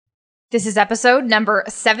This is episode number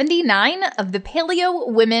 79 of the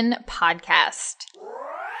Paleo Women Podcast.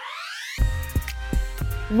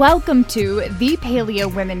 Welcome to the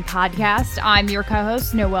Paleo Women Podcast. I'm your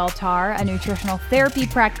co-host, Noelle Tarr, a nutritional therapy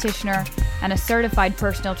practitioner and a certified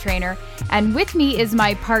personal trainer. And with me is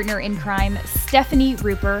my partner in crime, Stephanie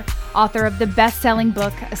Ruper, author of the best-selling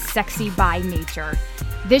book, Sexy by Nature.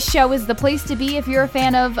 This show is the place to be if you're a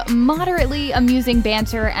fan of moderately amusing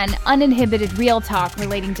banter and uninhibited real talk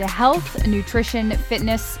relating to health, nutrition,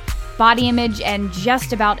 fitness, body image, and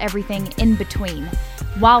just about everything in between.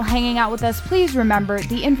 While hanging out with us, please remember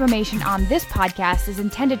the information on this podcast is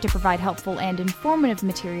intended to provide helpful and informative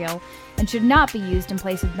material and should not be used in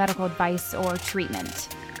place of medical advice or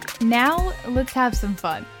treatment. Now, let's have some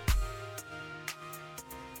fun.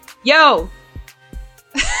 Yo!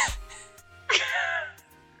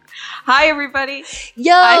 Hi, everybody.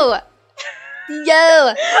 Yo!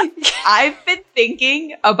 I've been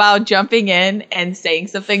thinking about jumping in and saying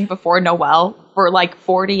something before Noelle for like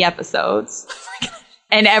 40 episodes.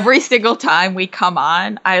 And every single time we come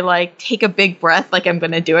on, I take a big breath like I'm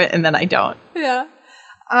going to do it, and then I don't. Yeah.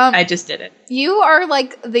 I just did it. You are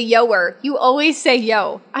like the yoer. You always say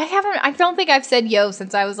yo. I don't think I've said yo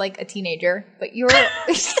since I was like a teenager, but you're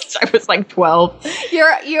Since I was like 12. You're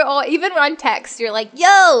even on text, you're like,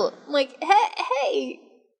 yo. I'm like, hey.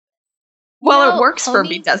 Well, yo, it works for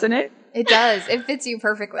homie. me, doesn't it? It does. It fits you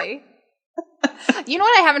perfectly. You know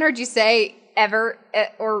what I haven't heard you say ever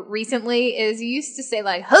or recently is you used to say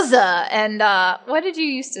like huzzah, and what did you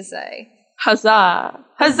used to say? Huzzah.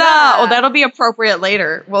 Huzzah. Oh, that'll be appropriate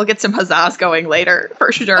later. We'll get some huzzahs going later,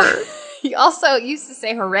 for sure. You also used to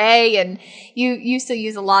say hooray, and you used to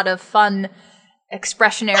use a lot of fun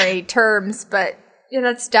expressionary terms, but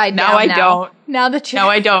that's died down now. I don't. Now that you're... No,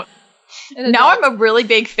 I don't. Now I'm a really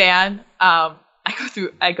big fan. I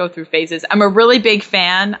go through phases. I'm a really big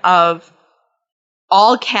fan of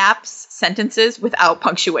all caps sentences without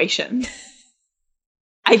punctuation.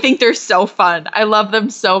 I think they're so fun. I love them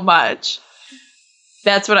so much.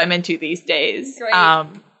 That's what I'm into these days. Great.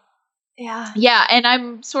 Yeah, and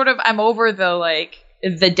I'm over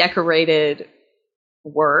the decorated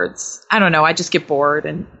words. I don't know. I just get bored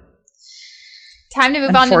and time to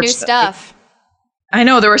move on to new stuff. I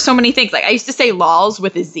know there were so many things. Like I used to say lols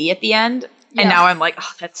with a Z at the end, and now I'm like,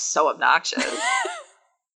 oh, that's so obnoxious.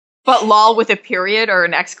 But lol with a period or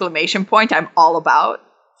an exclamation point, I'm all about.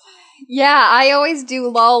 Yeah, I always do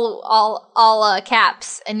lol all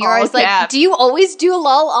caps, and you're always like, caps. do you always do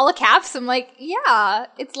lol all caps? I'm like, yeah,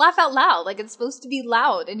 it's laugh out loud, like it's supposed to be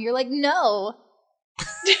loud, and you're like, no,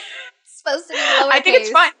 it's supposed to be lowercase. I think it's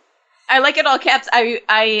fine. I like it all caps.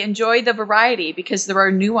 I enjoy the variety because there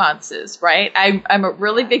are nuances, right? I'm a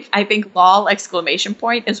really big. I think lol exclamation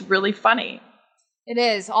point is really funny. It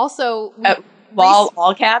is also lol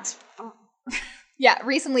all caps. Yeah,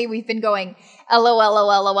 recently we've been going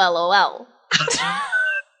LOL.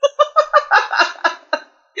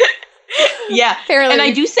 Yeah, apparently. And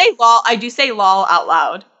I do say lol out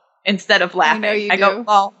loud instead of laughing. I know you do. Go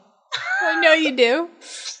lol. I know you do.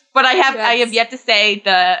 But I have yet to say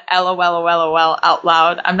the LOL out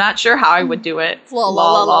loud. I'm not sure how I would do it.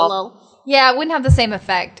 Lol. Yeah, it wouldn't have the same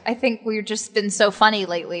effect. I think we've just been so funny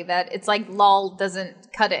lately that it's like lol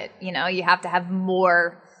doesn't cut it. You have to have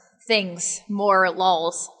more things, more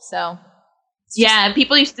lols. So yeah, and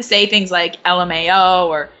people used to say things like LMAO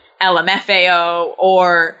or LMFAO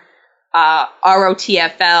or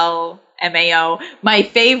ROTFL, MAO. My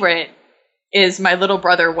favorite is my little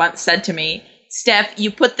brother once said to me, Steph,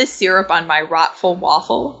 you put the syrup on my rotful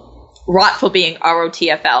waffle. Rotful being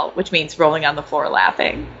ROTFL, which means rolling on the floor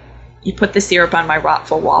laughing. You put the syrup on my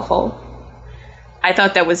rotful waffle. I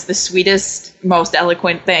thought that was the sweetest, most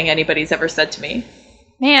eloquent thing anybody's ever said to me.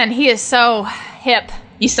 Man, he is so hip.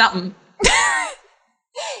 He's something.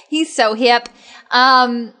 He's so hip.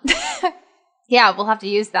 Yeah, we'll have to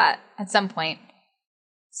use that at some point,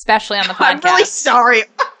 especially on the podcast. I'm really sorry.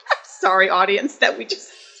 Sorry, audience, that we just...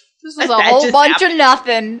 This was a whole bunch of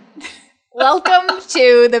nothing. Welcome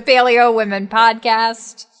to the Paleo Women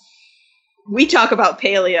Podcast. We talk about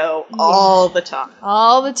paleo all the time.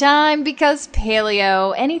 All the time, because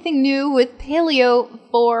paleo. Anything new with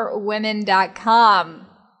paleoforwomen.com.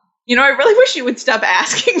 I really wish you would stop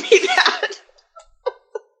asking me that.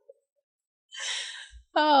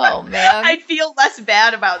 Oh, man. I'd feel less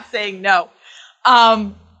bad about saying no.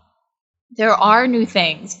 There are new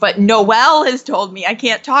things, but Noelle has told me I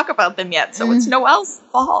can't talk about them yet, so it's Noelle's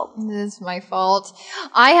fault. It is my fault.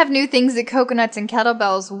 I have new things at Coconuts and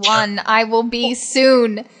Kettlebells. One, I will be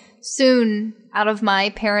soon out of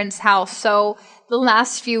my parents' house. So the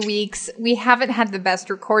last few weeks, we haven't had the best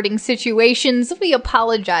recording situations. We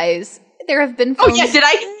apologize. There have been phones. Oh, yeah,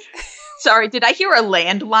 did I hear a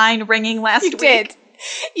landline ringing last week? You did.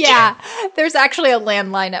 Yeah, there's actually a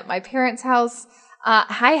landline at my parents' house.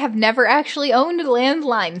 I have never actually owned a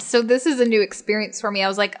landline, so this is a new experience for me. I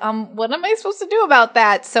was like, what am I supposed to do about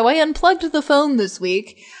that? So I unplugged the phone this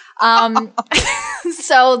week.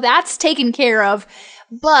 So that's taken care of.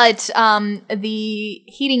 But the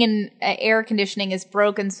heating and air conditioning is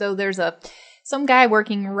broken, so there's some guy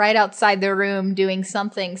working right outside the room doing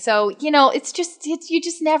something. So, it's you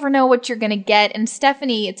just never know what you're going to get. And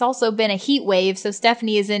Stephanie, it's also been a heat wave, so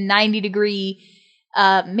Stephanie is in 90-degree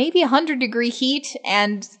maybe 100-degree heat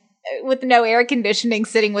and with no air conditioning,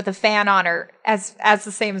 sitting with a fan on her as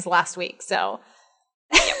the same as last week. So,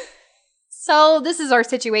 so this is our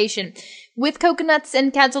situation with coconuts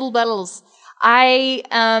and kettlebells. I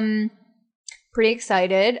am pretty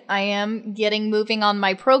excited. I am getting moving on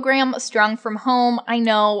my program, Strong from Home. I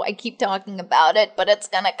know I keep talking about it, but it's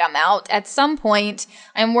going to come out at some point.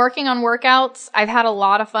 I'm working on workouts. I've had a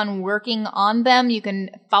lot of fun working on them. You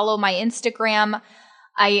can follow my Instagram.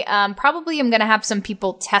 I probably am going to have some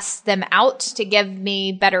people test them out to give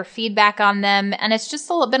me better feedback on them. And it's just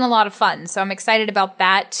been a lot of fun. So I'm excited about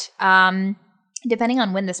that. Depending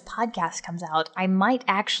on when this podcast comes out, I might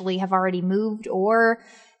actually have already moved or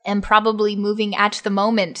am probably moving at the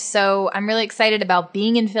moment. So I'm really excited about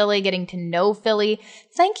being in Philly, getting to know Philly.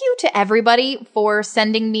 Thank you to everybody for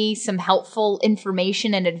sending me some helpful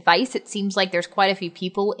information and advice. It seems like there's quite a few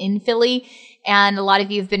people in Philly, and a lot of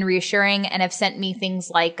you have been reassuring and have sent me things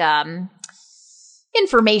like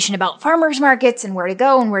information about farmers markets and where to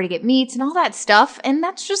go and where to get meats and all that stuff. And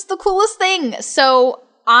that's just the coolest thing. So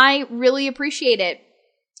I really appreciate it.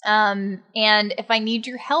 And if I need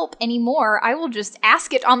your help anymore, I will just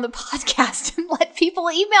ask it on the podcast and let people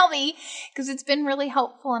email me, because it's been really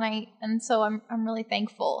helpful. And so I'm really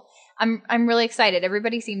thankful. I'm really excited.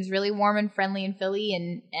 Everybody seems really warm and friendly in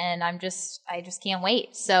Philly, and I just can't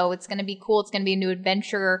wait. So it's going to be cool. It's going to be a new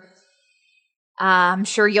adventure. I'm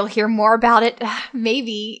sure you'll hear more about it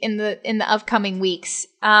maybe in the upcoming weeks.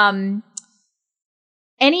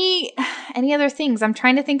 Any other things? I'm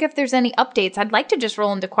trying to think if there's any updates. I'd like to just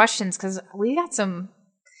roll into questions because we have a good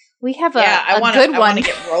one. I want to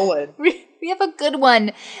get rolling. We have a good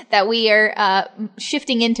one that we are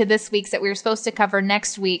shifting into this week's that we were supposed to cover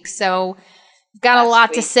next week. So got a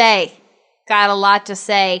lot to say.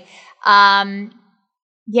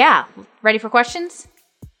 Yeah. Ready for questions?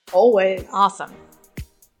 Always. Awesome.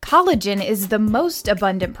 Collagen is the most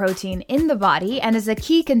abundant protein in the body and is a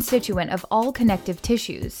key constituent of all connective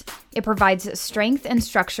tissues. It provides strength and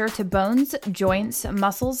structure to bones, joints,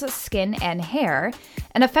 muscles, skin, and hair,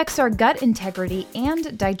 and affects our gut integrity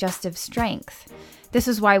and digestive strength. This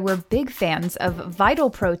is why we're big fans of Vital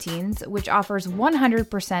Proteins, which offers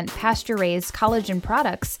 100% pasture-raised collagen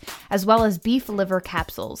products, as well as beef liver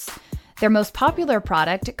capsules. Their most popular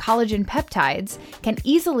product, collagen peptides, can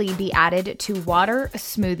easily be added to water,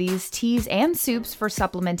 smoothies, teas, and soups for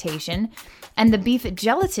supplementation, and the beef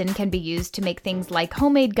gelatin can be used to make things like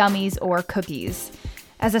homemade gummies or cookies.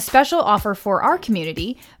 As a special offer for our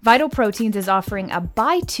community, Vital Proteins is offering a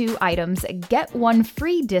buy 2 items, get 1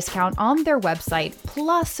 free discount on their website,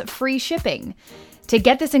 plus free shipping. To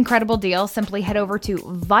get this incredible deal, simply head over to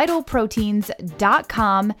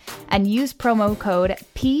vitalproteins.com and use promo code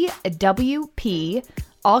PWP,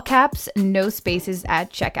 all caps, no spaces at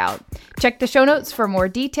checkout. Check the show notes for more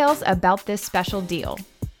details about this special deal.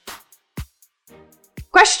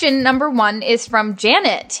 Question number 1 is from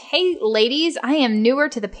Janet. Hey, ladies, I am newer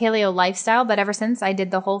to the paleo lifestyle, but ever since I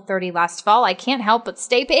did the Whole30 last fall, I can't help but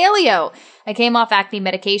stay paleo. I came off acne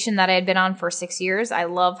medication that I had been on for 6 years. I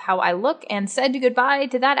love how I look and said goodbye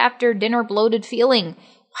to that after dinner bloated feeling.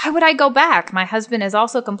 Why would I go back? My husband is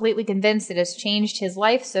also completely convinced it has changed his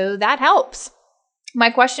life, so that helps. My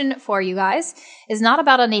question for you guys is not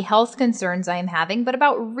about any health concerns I am having, but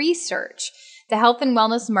about research. The health and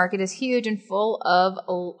wellness market is huge and full of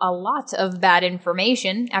a lot of bad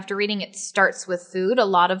information. After reading It Starts With Food, a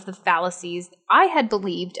lot of the fallacies I had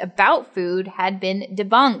believed about food had been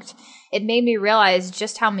debunked. It made me realize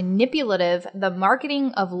just how manipulative the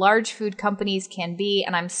marketing of large food companies can be,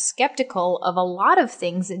 and I'm skeptical of a lot of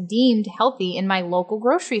things deemed healthy in my local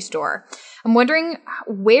grocery store. I'm wondering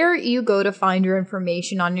where you go to find your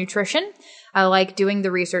information on nutrition. I like doing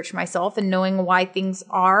the research myself and knowing why things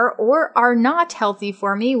are or are not healthy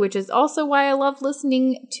for me, which is also why I love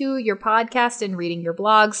listening to your podcast and reading your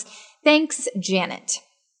blogs. Thanks, Janet.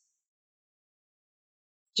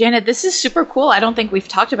 Janet, this is super cool. I don't think we've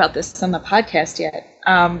talked about this on the podcast yet.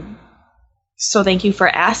 So thank you for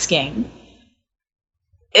asking.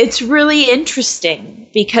 it's really interesting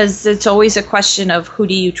because it's always a question of who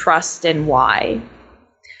do you trust and why,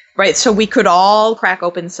 right? So we could all crack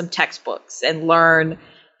open some textbooks and learn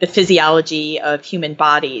the physiology of human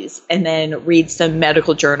bodies and then read some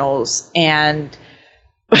medical journals and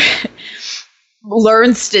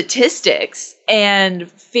learn statistics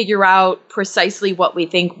and figure out precisely what we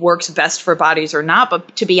think works best for bodies or not.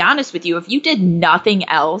 But to be honest with you, if you did nothing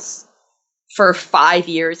else for 5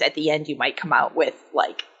 years, at the end, you might come out with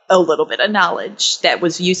like a little bit of knowledge that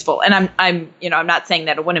was useful. And I'm not saying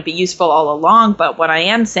that it wouldn't be useful all along, but what I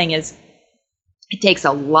am saying is it takes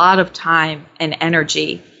a lot of time and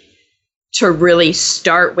energy to really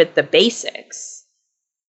start with the basics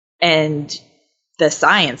and the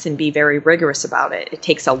science and be very rigorous about it. It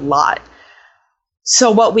takes a lot.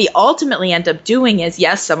 So what we ultimately end up doing is,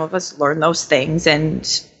 yes, some of us learn those things, and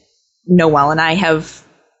Noelle and I have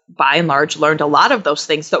by and large learned a lot of those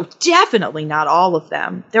things, though definitely not all of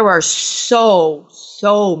them. There are so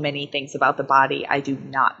many things about the body I do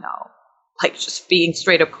not know. Like, just being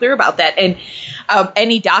straight up clear about that. And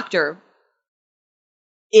any doctor,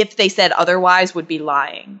 if they said otherwise, would be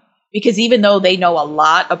lying. Because even though they know a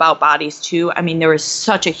lot about bodies too, I mean, there is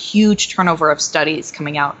such a huge turnover of studies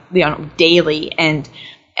coming out, daily, and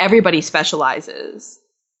everybody specializes.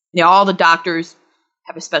 All the doctors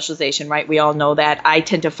have a specialization, right? We all know that. I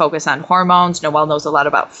tend to focus on hormones. Noelle knows a lot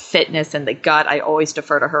about fitness and the gut. I always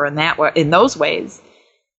defer to her in those ways,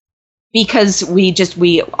 because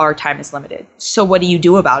our time is limited. So what do you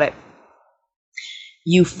do about it?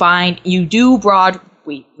 You do broad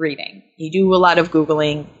reading. You do a lot of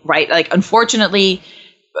Googling, right? Like, unfortunately,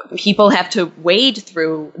 people have to wade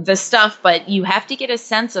through the stuff, but you have to get a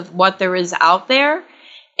sense of what there is out there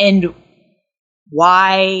and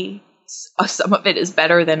why some of it is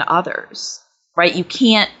better than others, right? You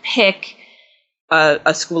can't pick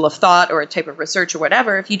a school of thought or a type of research or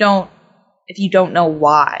whatever if you don't know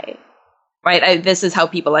why, right? This is how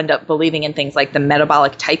people end up believing in things like the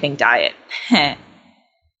metabolic typing diet,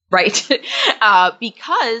 right?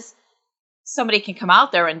 Because somebody can come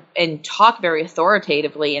out there and talk very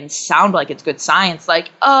authoritatively and sound like it's good science,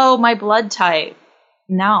 like, oh, my blood type.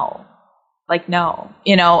 No.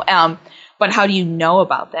 But how do you know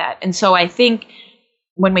about that? And so I think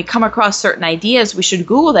when we come across certain ideas, we should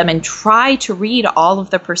Google them and try to read all of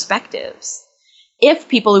the perspectives. If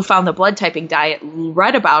people who found the blood typing diet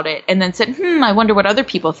read about it and then said, I wonder what other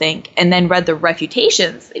people think, and then read the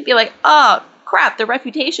refutations, they'd be like, oh, crap, the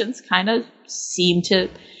refutations kind of seem to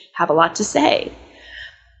have a lot to say.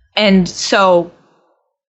 And so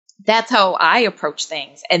that's how I approach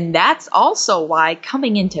things. And that's also why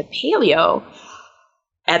coming into paleo,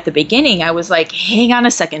 at the beginning, I was like, hang on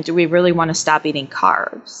a second, do we really want to stop eating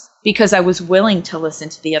carbs? Because I was willing to listen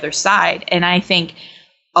to the other side. And I think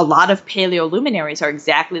a lot of paleo luminaries are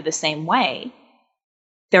exactly the same way.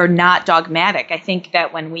 They're not dogmatic. I think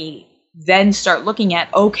that when we then start looking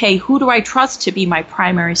at, okay, who do I trust to be my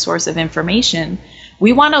primary source of information?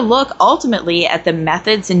 We want to look ultimately at the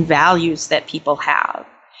methods and values that people have.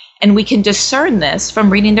 And we can discern this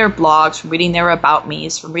from reading their blogs, from reading their about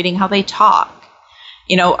me's, from reading how they talk.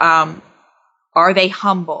 Are they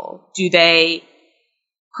humble? Do they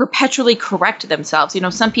perpetually correct themselves?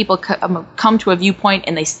 Some people come to a viewpoint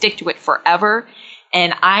and they stick to it forever.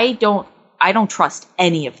 And I don't trust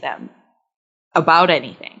any of them about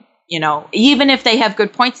anything. Even if they have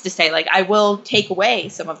good points to say, like, I will take away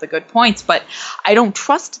some of the good points, but I don't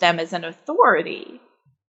trust them as an authority.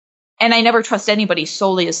 And I never trust anybody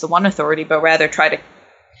solely as the one authority, but rather try to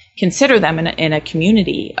consider them in a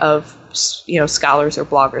community of, scholars or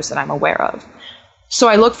bloggers that I'm aware of. So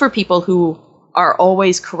I look for people who are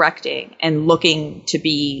always correcting and looking to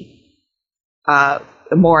be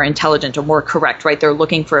more intelligent or more correct, right? They're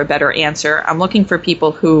looking for a better answer. I'm looking for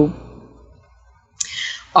people who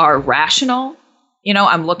are rational.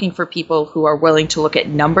 I'm looking for people who are willing to look at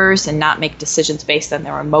numbers and not make decisions based on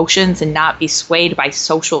their emotions and not be swayed by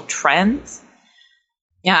social trends.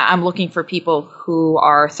 Yeah, I'm looking for people who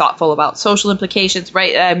are thoughtful about social implications,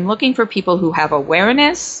 right? I'm looking for people who have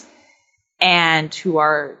awareness and who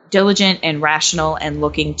are diligent and rational and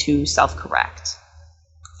looking to self-correct.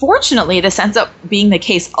 Fortunately, this ends up being the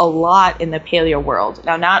case a lot in the paleo world.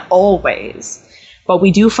 Now, not always, but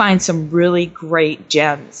we do find some really great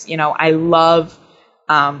gems. I love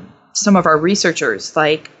some of our researchers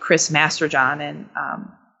like Chris Masterjohn and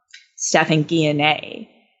Stefan Guillenet.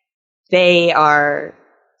 They are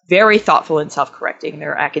very thoughtful and self-correcting.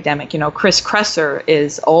 They're academic. Chris Kresser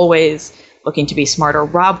is always looking to be smarter.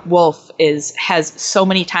 Rob Wolf has so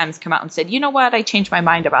many times come out and said, you know what, I changed my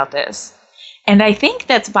mind about this. And I think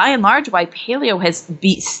that's by and large why paleo has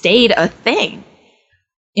stayed a thing.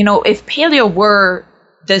 if paleo were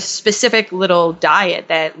the specific little diet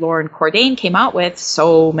that Lauren Cordain came out with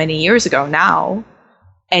so many years ago now,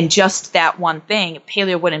 and just that one thing,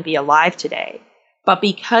 paleo wouldn't be alive today. But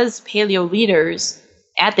because paleo leaders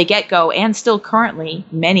at the get-go, and still currently,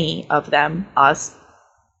 many of them, us,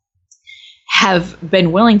 have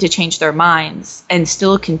been willing to change their minds and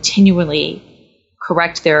still continually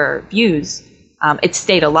correct their views, it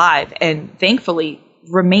stayed alive and thankfully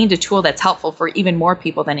remained a tool that's helpful for even more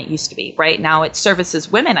people than it used to be. Right now it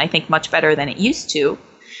services women, I think, much better than it used to.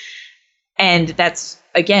 And that's,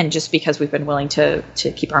 again, just because we've been willing to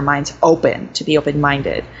keep our minds open, to be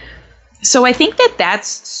open-minded. So I think that that's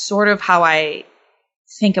sort of how I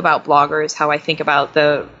think about bloggers, how I think about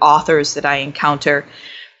the authors that I encounter.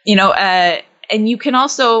 And you can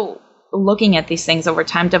also, looking at these things over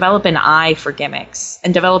time, develop an eye for gimmicks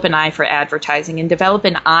and develop an eye for advertising and develop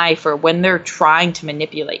an eye for when they're trying to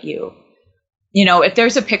manipulate you. If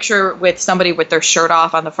there's a picture with somebody with their shirt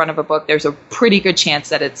off on the front of a book, there's a pretty good chance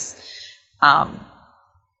that it's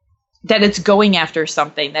going after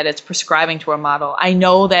something, that it's prescribing to a model. I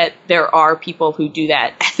know that there are people who do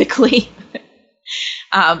that ethically.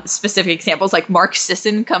 Specific examples like Mark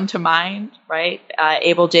Sisson come to mind, right?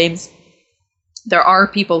 Abel James. There are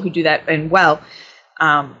people who do that and well.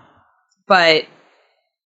 But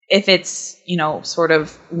if it's, sort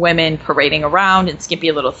of women parading around in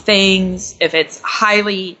skimpy little things, if it's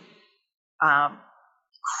highly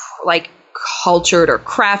cultured or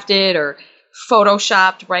crafted or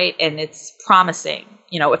photoshopped, right? And it's promising,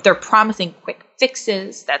 if they're promising quick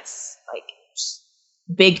fixes, that's like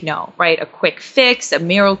big no, right? A quick fix, a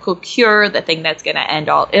miracle cure, the thing that's going to end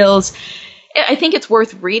all ills. I think it's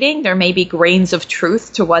worth reading. There may be grains of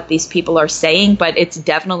truth to what these people are saying, but it's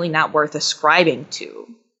definitely not worth ascribing to.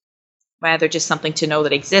 Rather, just something to know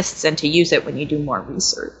that exists and to use it when you do more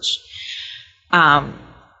research.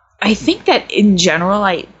 I think that in general,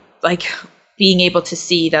 I like being able to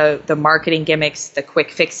see the marketing gimmicks, the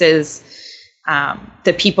quick fixes,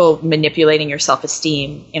 the people manipulating your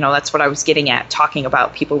self-esteem. That's what I was getting at, talking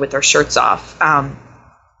about people with their shirts off.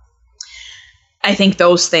 I think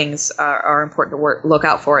those things are important to look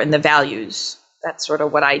out for, and the values. That's sort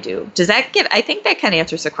of what I do. I think that kind of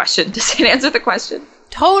answers the question. Does it answer the question?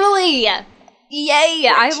 Totally. Yay.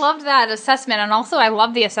 Right. I loved that assessment. And also I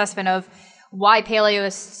love the assessment of why paleo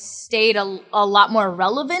has stayed a lot more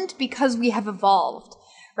relevant, because we have evolved,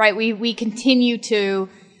 right? We continue to,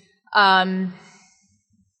 and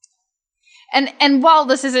while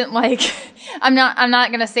this isn't like, I'm not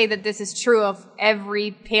going to say that this is true of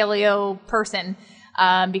every paleo person,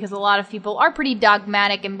 because a lot of people are pretty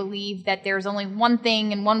dogmatic and believe that there's only one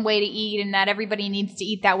thing and one way to eat and that everybody needs to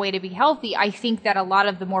eat that way to be healthy. I think that a lot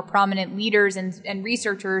of the more prominent leaders and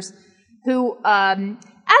researchers who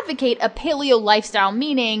advocate a paleo lifestyle,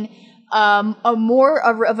 meaning a more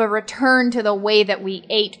of a return to the way that we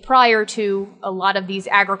ate prior to a lot of these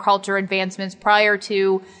agriculture advancements, prior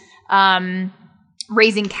to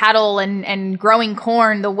raising cattle and growing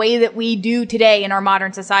corn the way that we do today in our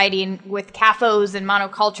modern society, and with CAFOs and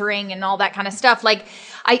monoculturing and all that kind of stuff. Like,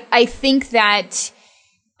 I think that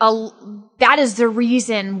that is the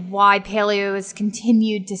reason why paleo has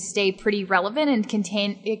continued to stay pretty relevant and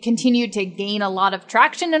continued to gain a lot of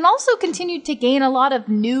traction, and also continued to gain a lot of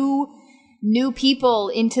new people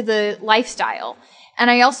into the lifestyle. And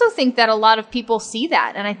I also think that a lot of people see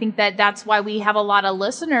that. And I think that that's why we have a lot of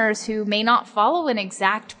listeners who may not follow an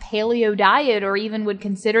exact paleo diet or even would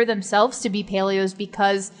consider themselves to be paleos,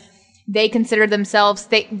 because they consider themselves,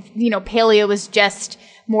 paleo is just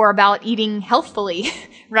more about eating healthfully,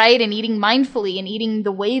 right? And eating mindfully and eating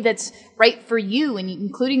the way that's right for you, and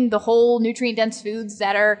including the whole nutrient-dense foods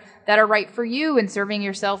that are right for you, and serving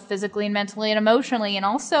yourself physically and mentally and emotionally. And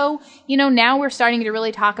also, now we're starting to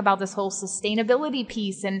really talk about this whole sustainability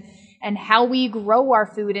piece and how we grow our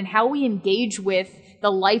food and how we engage with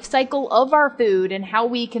the life cycle of our food and how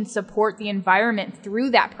we can support the environment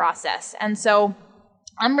through that process. And so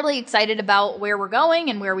I'm really excited about where we're going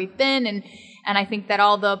and where we've been. And I think that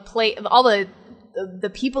all the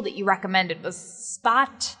people that you recommended was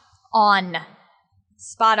spot on.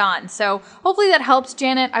 So hopefully that helps,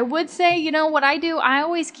 Janet. I would say, what I do, I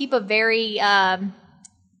always keep a very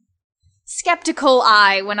skeptical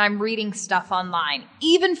eye when I'm reading stuff online,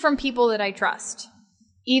 even from people that I trust.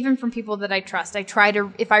 I try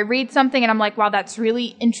to, if I read something and I'm like, wow, that's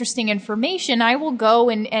really interesting information, I will go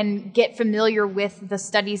and get familiar with the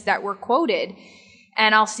studies that were quoted.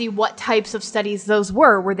 and I'll see what types of studies those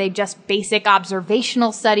were. Were they just basic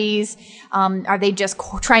observational studies? Are they just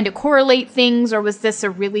trying to correlate things, or was this a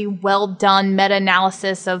really well done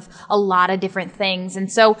meta-analysis of a lot of different things? And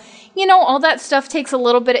so, all that stuff takes a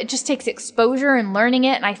little bit. It just takes exposure and learning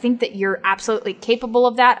it. And I think that you're absolutely capable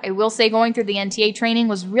of that. I will say going through the NTA training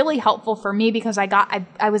was really helpful for me because I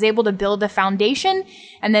was able to build a foundation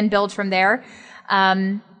and then build from there.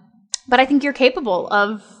 But I think you're capable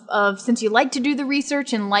of, since you like to do the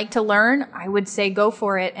research and like to learn, I would say go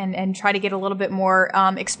for it and try to get a little bit more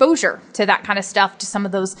exposure to that kind of stuff, to some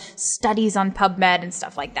of those studies on PubMed and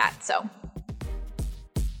stuff like that. So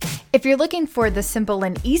if you're looking for the simple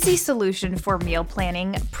and easy solution for meal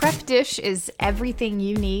planning, PrepDish is everything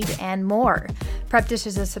you need and more. PrepDish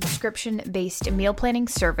is a subscription-based meal planning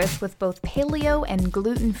service with both paleo and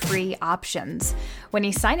gluten-free options. When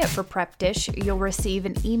you sign up for PrepDish, you'll receive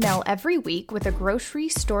an email every week with a grocery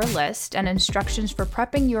store list and instructions for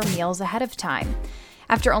prepping your meals ahead of time.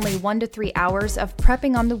 After only 1 to 3 hours of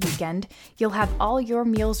prepping on the weekend, you'll have all your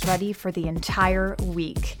meals ready for the entire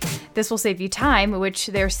week. This will save you time, which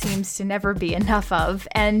there seems to never be enough of,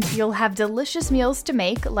 and you'll have delicious meals to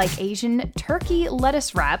make like Asian turkey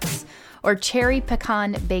lettuce wraps or cherry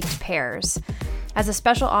pecan baked pears. As a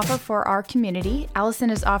special offer for our community, Allison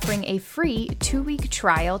is offering a free 2-week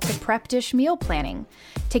trial to PrepDish meal planning.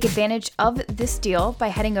 Take advantage of this deal by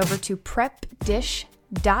heading over to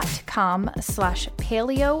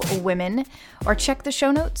prepdish.com/paleowomen or check the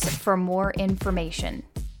show notes for more information.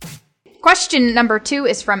 Question number 2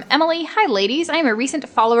 is from Emily. Hi, ladies. I am a recent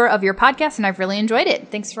follower of your podcast and I've really enjoyed it.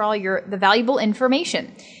 Thanks for all the valuable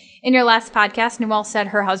information. In your last podcast, Noelle said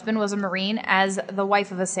her husband was a Marine. As the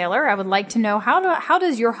wife of a sailor, I would like to know how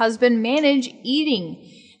does your husband manage eating?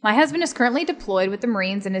 My husband is currently deployed with the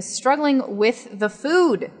Marines and is struggling with the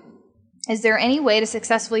food. Is there any way to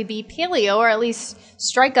successfully be paleo or at least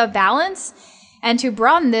strike a balance? And to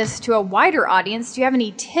broaden this to a wider audience, do you have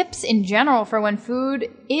any tips in general for when food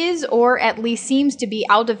is or at least seems to be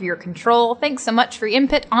out of your control? Thanks so much for your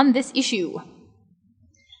input on this issue.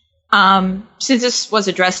 Since this was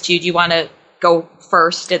addressed to you, do you want to go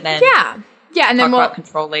first and then and then talk about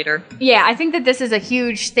control later? Yeah, I think that this is a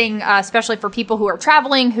huge thing, especially for people who are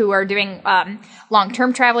traveling, who are doing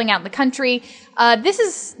long-term traveling out in the country. This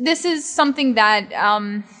is something that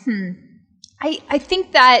I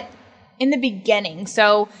think that in the beginning,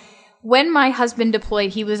 so when my husband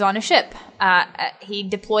deployed, he was on a ship. He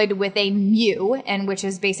deployed with a MEU, and which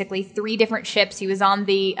is basically 3 different ships. He was on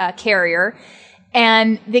the carrier.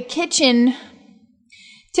 And the kitchen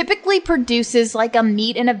typically produces like a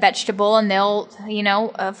meat and a vegetable, and they'll,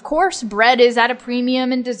 of course, bread is at a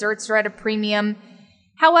premium and desserts are at a premium.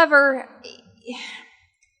 However,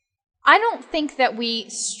 I don't think that we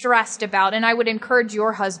stressed about, and I would encourage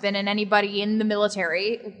your husband and anybody in the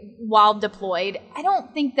military while deployed, I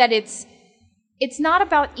don't think that it's not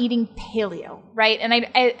about eating paleo, right? And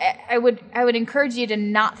I would encourage you to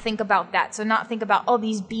not think about that. So not think about,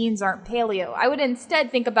 these beans aren't paleo. I would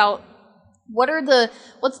instead think about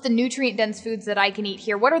what's the nutrient dense foods that I can eat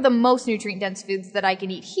here? What are the most nutrient dense foods that I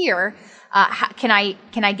can eat here? Can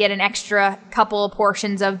I get an extra couple of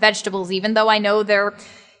portions of vegetables, even though I know they're,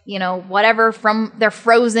 they're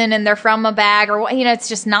frozen and they're from a bag, or, it's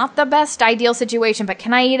just not the best ideal situation. But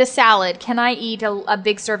can I eat a salad? Can I eat a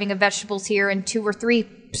big serving of vegetables here and 2 or 3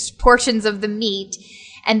 portions of the meat,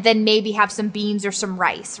 and then maybe have some beans or some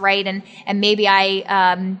rice, right? And maybe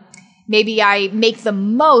I make the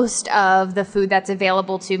most of the food that's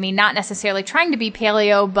available to me, not necessarily trying to be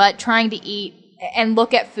paleo, but trying to eat and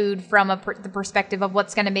look at food from the perspective of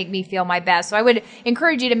what's going to make me feel my best. So I would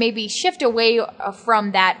encourage you to maybe shift away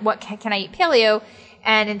from that, what can I eat paleo,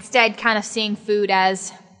 and instead kind of seeing food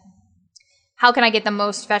as how can I get the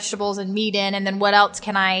most vegetables and meat in, and then what else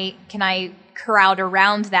can I crowd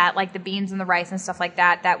around that, like the beans and the rice and stuff like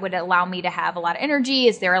that would allow me to have a lot of energy.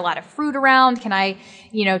 Is there a lot of fruit around? Can I,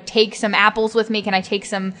 take some apples with me? Can I take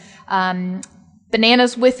some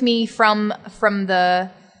bananas with me from the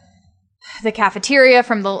cafeteria,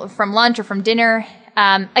 from lunch or from dinner?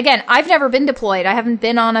 Again, I've never been deployed. I haven't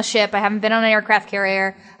been on a ship. I haven't been on an aircraft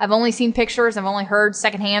carrier. I've only seen pictures. I've only heard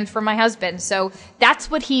secondhand from my husband. So that's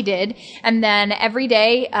what he did. And then every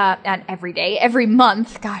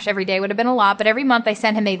month, gosh, every day would have been a lot, but every month I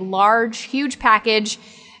sent him a huge package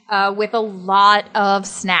with a lot of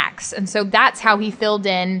snacks. And so that's how he filled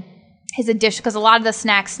in his addition, because a lot of the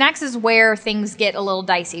snacks is where things get a little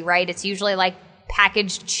dicey, right? It's usually like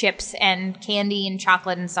packaged chips and candy and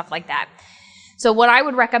chocolate and stuff like that. So what I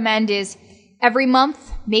would recommend is every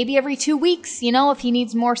month, maybe every 2 weeks, if he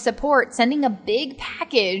needs more support, sending a big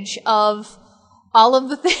package of All of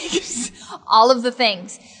the things. All of the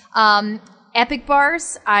things. Epic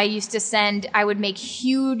bars, I would make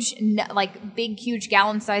huge, big, huge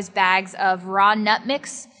gallon-sized bags of raw nut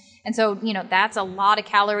mix. And so, that's a lot of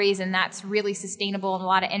calories and that's really sustainable and a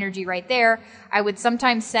lot of energy right there. I would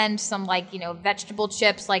sometimes send some vegetable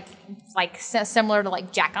chips, similar to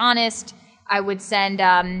Jack Honest. I would send,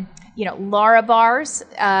 Lara bars.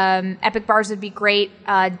 Epic bars would be great.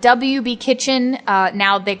 WB Kitchen,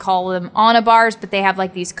 now they call them Anna bars, but they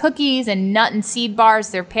have these cookies and nut and seed bars.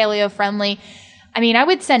 They're paleo friendly. I mean, I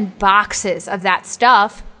would send boxes of that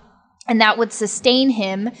stuff, and that would sustain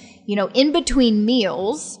him, in between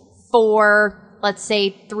meals for, let's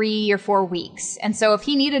say, 3 or 4 weeks. And so if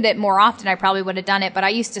he needed it more often, I probably would have done it, but I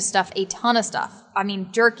used to stuff a ton of stuff. I mean,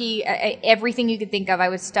 jerky, everything you could think of, I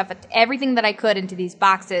would stuff everything that I could into these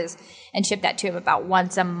boxes and ship that to him about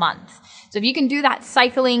once a month. So if you can do that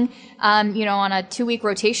cycling, on a 2-week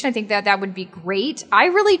rotation, I think that would be great. I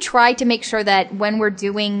really try to make sure that when we're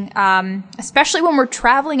doing, especially when we're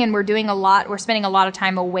traveling and we're spending a lot of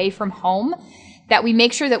time away from home, that we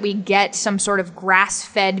make sure that we get some sort of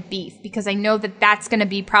grass-fed beef, because I know that that's going to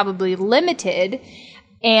be probably limited.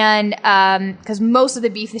 And because most of the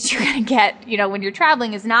beef that you're going to get, when you're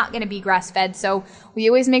traveling is not going to be grass-fed. So we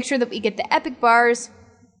always make sure that we get the Epic bars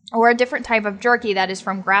or a different type of jerky that is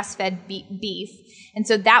from grass-fed beef. And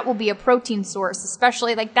so that will be a protein source,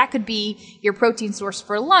 especially that could be your protein source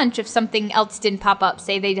for lunch if something else didn't pop up.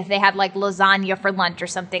 Say they had lasagna for lunch or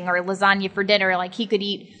something, or lasagna for dinner. He could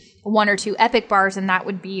eat 1 or 2 Epic bars, and that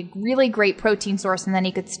would be a really great protein source, and then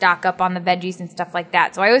he could stock up on the veggies and stuff like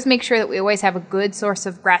that. So I always make sure that we always have a good source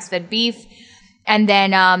of grass-fed beef, and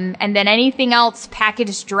then anything else,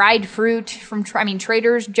 packaged dried fruit from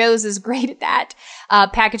Trader Joe's is great at that.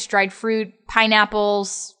 Packaged dried fruit,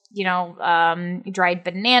 pineapples, dried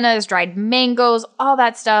bananas, dried mangoes, all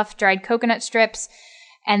that stuff, dried coconut strips.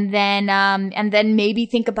 And then maybe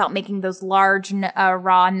think about making those large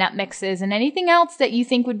raw nut mixes and anything else that you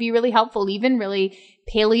think would be really helpful, even really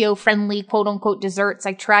paleo-friendly, quote-unquote, desserts.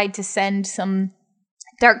 I tried to send some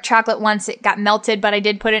dark chocolate once. It got melted, but I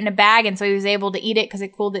did put it in a bag, and so he was able to eat it because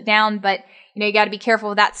it cooled it down. But, you got to be careful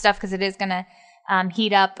with that stuff because it is going to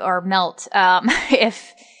heat up or melt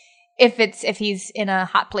if he's in a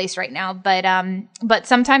hot place right now. But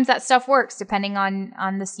sometimes that stuff works depending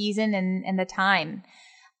on the season and the time.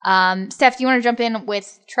 Steph, do you want to jump in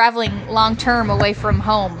with traveling long-term away from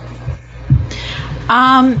home?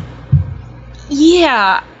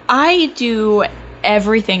 Yeah, I do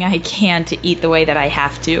everything I can to eat the way that I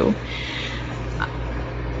have to.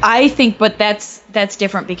 I think, but that's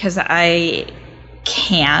different because I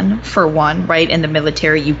can, for one, right? In the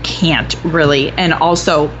military, you can't really. And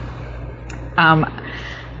also,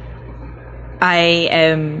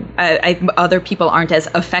 other people aren't as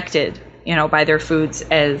affected by their foods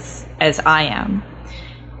as I am.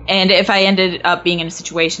 And if I ended up being in a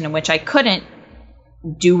situation in which I couldn't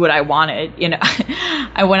do what I wanted,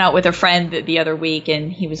 I went out with a friend the other week,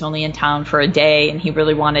 and he was only in town for a day, and he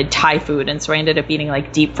really wanted Thai food, and so I ended up eating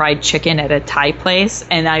deep fried chicken at a Thai place,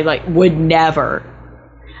 and I would never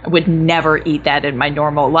eat that in my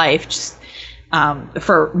normal life, just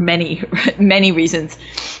for many many reasons.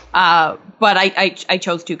 But I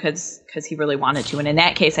chose to because he really wanted to. And in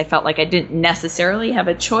that case, I felt like I didn't necessarily have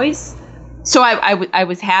a choice. So I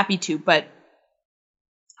was happy to, but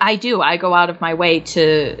I go out of my way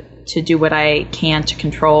to do what I can to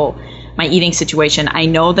control my eating situation. I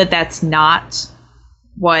know that that's not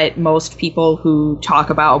what most people who talk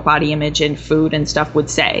about body image and food and stuff would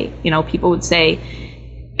say. People would say,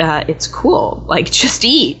 it's cool. Just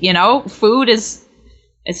eat, food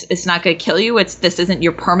it's not going to kill you. This isn't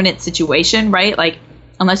your permanent situation, right?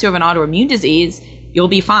 Unless you have an autoimmune disease, you'll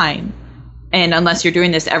be fine. And unless you're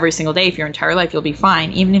doing this every single day for your entire life, you'll be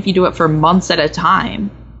fine. Even if you do it for months at a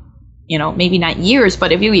time, maybe not years,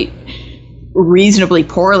 but if you eat reasonably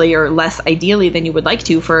poorly or less ideally than you would like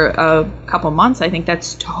to for a couple months, I think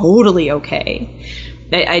that's totally okay.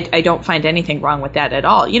 I don't find anything wrong with that at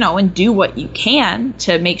all, and do what you can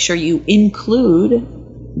to make sure you include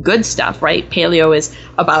good stuff, right? Paleo is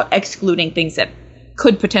about excluding things that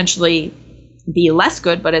could potentially be less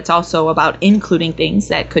good, but it's also about including things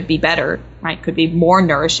that could be better, right? Could be more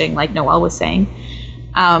nourishing, like Noelle was saying.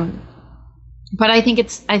 But I think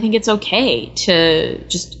it's okay to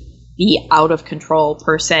just be out of control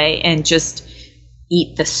per se and just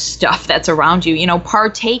eat the stuff that's around you.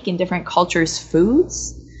 Partake in different cultures'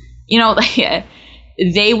 foods.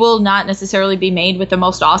 They will not necessarily be made with the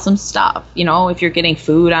most awesome stuff. If you're getting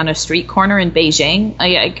food on a street corner in Beijing,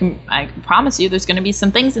 I can promise you there's going to be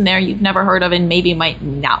some things in there you've never heard of and maybe might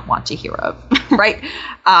not want to hear of, right?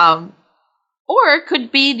 Or it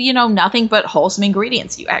could be, nothing but wholesome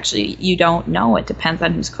ingredients. You don't know. It depends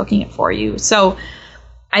on who's cooking it for you. So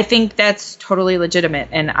I think that's totally legitimate.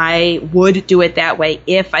 And I would do it that way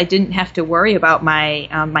if I didn't have to worry about my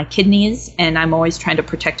my kidneys. And I'm always trying to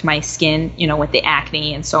protect my skin, with the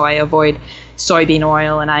acne. And so I avoid soybean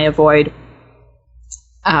oil, and I avoid,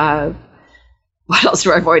 what else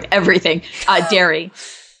do I avoid? Everything. Dairy.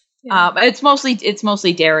 Yeah. It's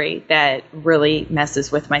mostly dairy that really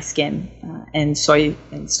messes with my skin, and soy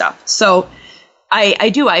and stuff. So I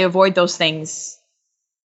avoid those things.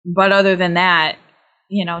 But other than that,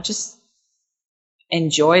 just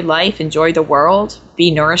enjoy life, enjoy the world,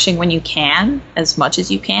 be nourishing when you can, as much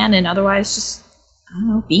as you can, and otherwise just,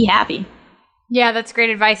 be happy. Yeah, that's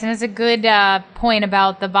great advice, and it's a good point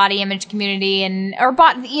about the body image community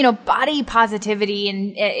body positivity,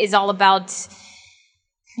 and is all about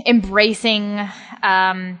embracing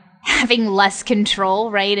having less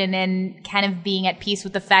control, right? And then kind of being at peace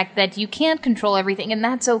with the fact that you can't control everything, and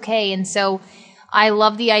that's okay. And so I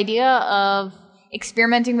love the idea of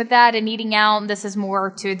experimenting with that and eating out. This is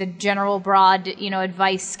more to the general broad,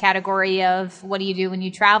 advice category of what do you do when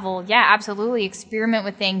you travel? Yeah, absolutely. Experiment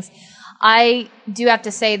with things. I do have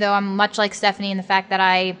to say, though, I'm much like Stephanie in the fact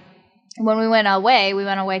that when we went away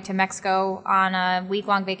to Mexico on a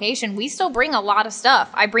week-long vacation. We still bring a lot of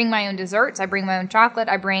stuff. I bring my own desserts. I bring my own chocolate.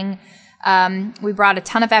 We brought a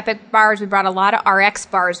ton of Epic bars. We brought a lot of RX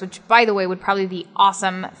bars, which, by the way, would probably be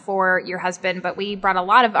awesome for your husband. But we brought a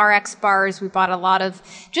lot of RX bars. We bought a lot of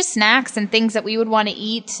just snacks and things that we would want to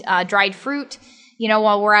eat, dried fruit,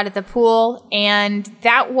 while we're out at the pool. And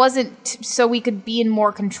that wasn't so we could be in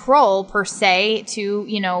more control, per se, to,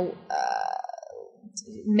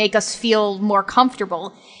 make us feel more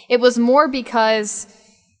comfortable. It was more because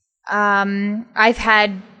I've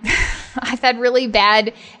had really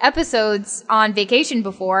bad episodes on vacation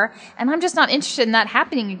before, and I'm just not interested in that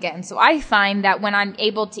happening again. So I find that when I'm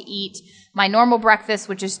able to eat my normal breakfast,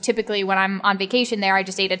 which is typically when I'm on vacation there, I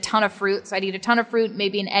just ate a ton of fruit. So I'd eat a ton of fruit,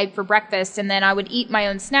 maybe an egg for breakfast, and then I would eat my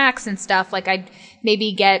own snacks and stuff. Like I'd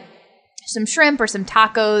maybe get some shrimp or some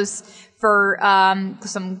tacos for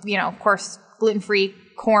some, of course, gluten-free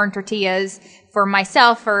corn tortillas for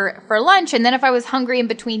myself for lunch. And then if I was hungry in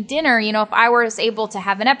between dinner, if I was able to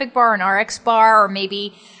have an Epic bar, an RX bar, or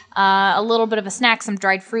maybe a little bit of a snack, some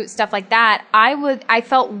dried fruit, stuff like that, I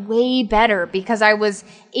felt way better because I was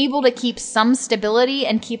able to keep some stability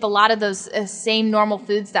and keep a lot of those same normal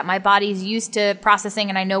foods that my body's used to processing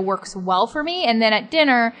and I know works well for me. And then at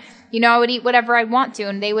dinner, I would eat whatever I want to,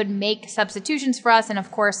 and they would make substitutions for us. And of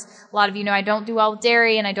course, a lot of you know I don't do well with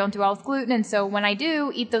dairy and I don't do well with gluten. And so when I do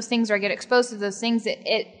eat those things or I get exposed to those things,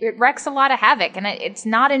 it wreaks a lot of havoc and it's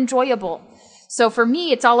not enjoyable. So for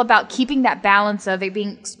me, it's all about keeping that balance of it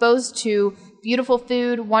being exposed to beautiful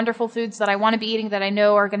food, wonderful foods that I want to be eating that I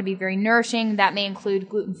know are going to be very nourishing. That may include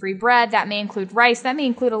gluten-free bread. That may include rice. That may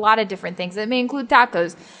include a lot of different things. That may include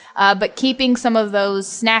tacos. But keeping some of those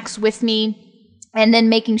snacks with me, and then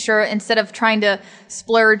making sure instead of trying to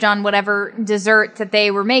splurge on whatever dessert that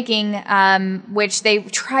they were making, which they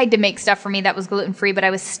tried to make stuff for me that was gluten-free, but I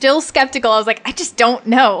was still skeptical. I was like, I just don't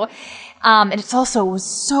know. And it also was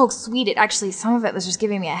so sweet. Some of it was just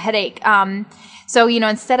giving me a headache. So,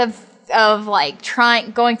 instead of like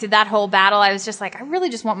going through that whole battle, I was just like, I really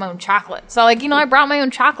just want my own chocolate. So I brought my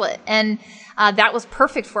own chocolate, and that was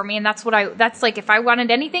perfect for me. And that's like, if I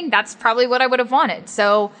wanted anything, that's probably what I would have wanted.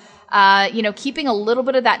 So, keeping a little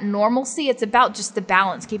bit of that normalcy, it's about just the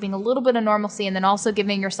balance, keeping a little bit of normalcy and then also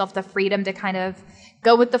giving yourself the freedom to kind of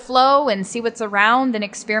go with the flow and see what's around and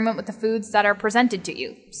experiment with the foods that are presented to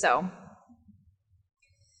you. So.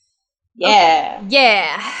 Yeah. Okay.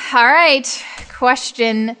 Yeah. All right.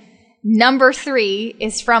 Question number 3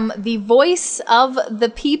 is from the voice of the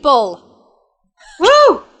people.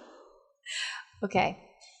 Woo! Okay.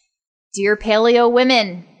 Dear Paleo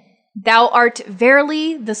women, thou art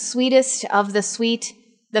verily the sweetest of the sweet,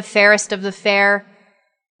 the fairest of the fair,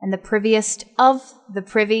 and the priviest of the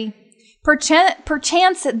privy.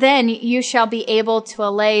 Perchance then you shall be able to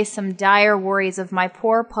allay some dire worries of my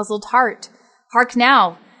poor puzzled heart. Hark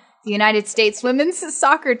now, the United States women's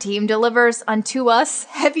soccer team delivers unto us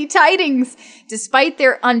heavy tidings. Despite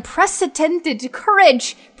their unprecedented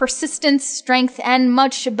courage, persistence, strength, and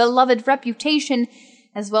much beloved reputation,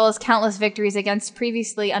 as well as countless victories against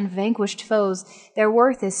previously unvanquished foes, their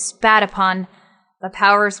worth is spat upon. The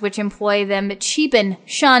powers which employ them cheapen,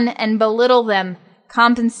 shun, and belittle them,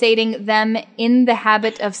 compensating them in the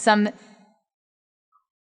habit of some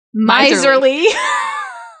miserly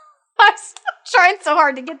I'm trying so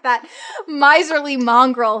hard to get that miserly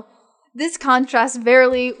mongrel This contrasts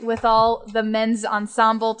verily with all the men's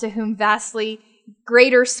ensemble to whom vastly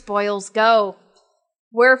greater spoils go.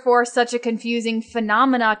 Wherefore such a confusing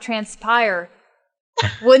phenomena transpire?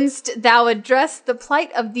 Wouldst thou address the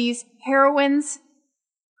plight of these heroines?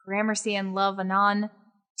 Gramercy and Love anon.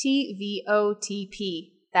 TVOTP.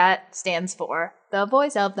 That stands for the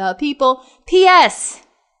voice of the people. P.S.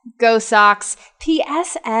 Go Sox.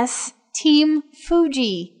 PSS. Team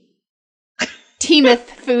Fuji. Teameth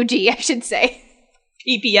Fuji, I should say.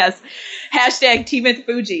 PPS. Hashtag Teameth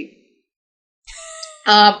Fuji.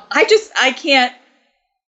 I can't.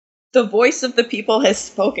 The voice of the people has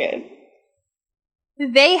spoken.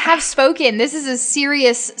 They have spoken. This is a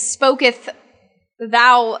serious spoketh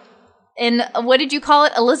thou in, what did you call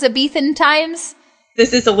it? Elizabethan times?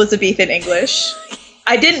 This is Elizabethan English.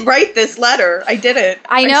 I didn't write this letter. I didn't.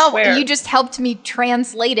 I know. Swear. You just helped me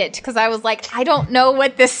translate it because I was like, I don't know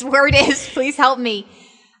what this word is. Please help me.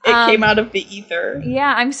 It came out of the ether.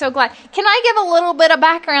 Yeah, I'm so glad. Can I give a little bit of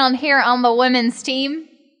background here on the women's team?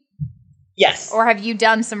 Yes. Or have you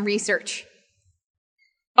done some research?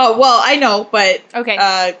 Oh, well, I know, but okay.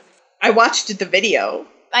 I watched the video.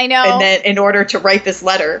 I know. And then in order to write this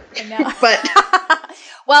letter. I know. But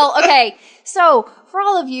well, okay. So for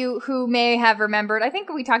all of you who may have remembered, I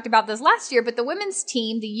think we talked about this last year, but the women's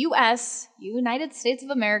team, the U.S., United States of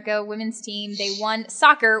America women's team, they won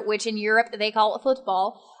soccer, which in Europe they call it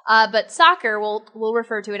football. But soccer, we'll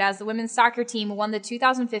refer to it as the women's soccer team, won the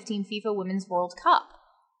 2015 FIFA Women's World Cup.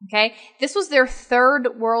 Okay, this was their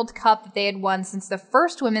third World Cup that they had won since the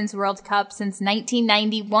first Women's World Cup since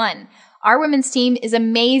 1991. Our women's team is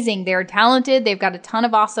amazing. They're talented. They've got a ton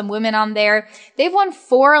of awesome women on there. They've won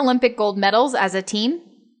 4 Olympic gold medals as a team.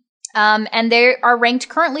 And they are ranked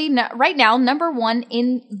currently, right now, number 1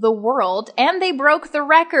 in the world. And they broke the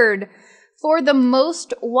record for the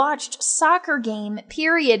most watched soccer game,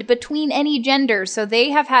 period, between any gender. So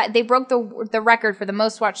they broke the record for the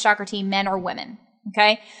most watched soccer team, men or women.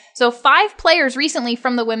 Okay, so 5 players recently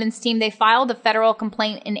from the women's team, they filed a federal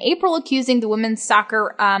complaint in April accusing the women's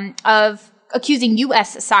soccer accusing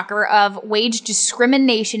U.S. soccer of wage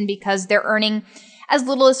discrimination because they're earning as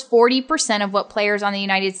little as 40% of what players on the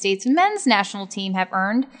United States men's national team have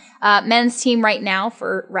earned. Men's team right now,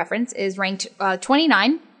 for reference, is ranked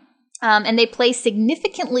 29, and they play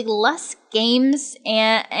significantly less games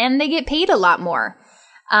and they get paid a lot more.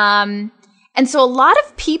 And so a lot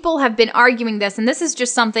of people have been arguing this, and this is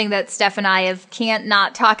just something that Steph and I can't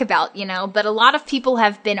not talk about, but a lot of people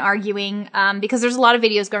have been arguing, because there's a lot of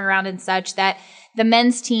videos going around and such, that the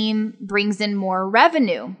men's team brings in more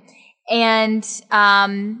revenue. And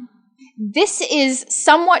this is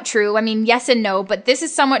somewhat true. I mean, yes and no, but this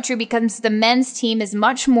is somewhat true because the men's team is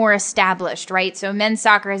much more established, right? So men's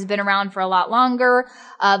soccer has been around for a lot longer.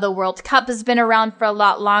 The World Cup has been around for a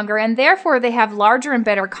lot longer, and therefore they have larger and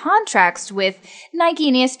better contracts with Nike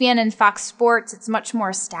and ESPN and Fox Sports. It's much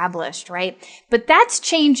more established, right? But that's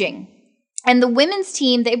changing. And the women's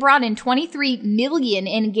team, they brought in $23 million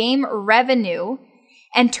in game revenue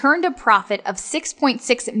and turned a profit of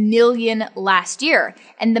 $6.6 million last year.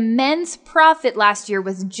 And the men's profit last year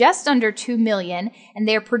was just under $2 million, and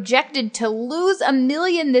they're projected to lose $1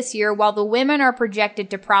 million this year, while the women are projected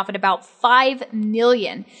to profit about $5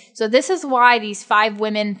 million. So this is why these 5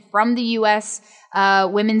 women from the U.S.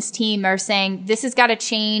 Women's team are saying this has got to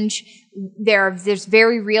change. There's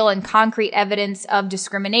very real and concrete evidence of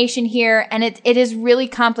discrimination here, and it is really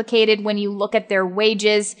complicated when you look at their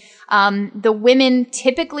wages. The women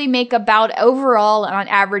typically make overall, on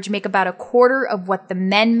average, make about a quarter of what the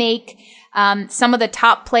men make. Some of the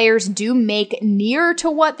top players do make near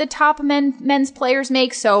to what the top men's players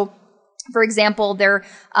make. So, for example,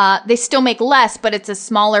 they still make less, but it's a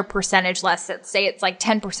smaller percentage less. Let's say it's like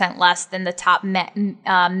 10% less than the top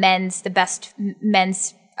the best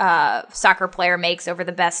men's soccer player makes over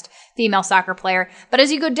the best female soccer player. But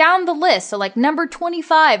as you go down the list, so like number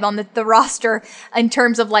 25 on the roster in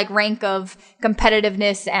terms of like rank of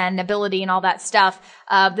competitiveness and ability and all that stuff,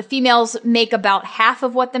 the females make about half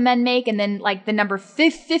of what the men make. And then like the number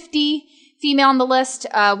 50 female on the list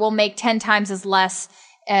will make 10 times as less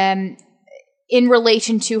in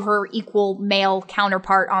relation to her equal male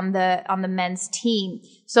counterpart on the men's team.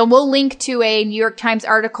 So we'll link to a New York Times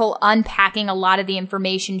article unpacking a lot of the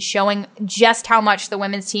information, showing just how much the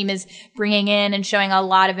women's team is bringing in and showing a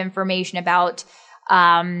lot of information about,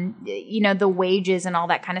 the wages and all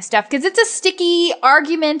that kind of stuff. Because it's a sticky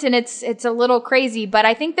argument and it's a little crazy, but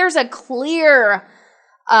I think there's a clear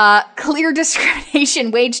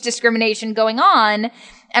discrimination, wage discrimination going on.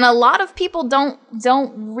 And a lot of people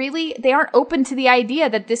they aren't open to the idea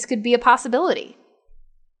that this could be a possibility.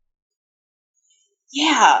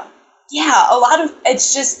 Yeah. yeah, a lot of,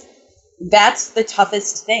 it's just, that's the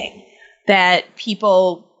toughest thing, that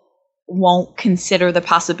people won't consider the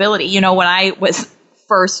possibility. You know, when I was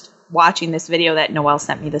first watching this video that Noelle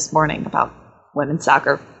sent me this morning about women's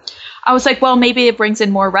soccer, I was like, well, maybe it brings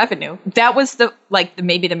in more revenue. That was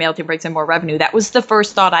maybe the male team brings in more revenue. That was the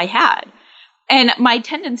first thought I had. And my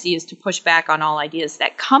tendency is to push back on all ideas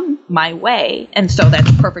that come my way. And so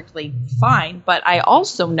that's perfectly fine. But I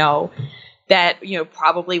also know that, you know,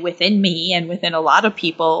 probably within me and within a lot of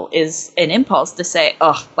people is an impulse to say,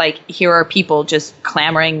 oh, like, here are people just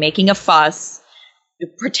clamoring, making a fuss,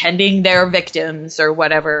 pretending they're victims or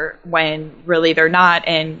whatever, when really they're not.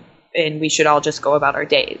 And we should all just go about our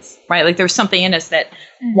days, right? Like, there's something in us that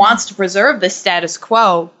wants to preserve the status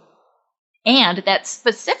quo, and that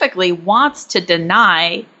specifically wants to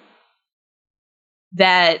deny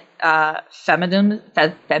that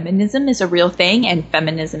feminism is a real thing and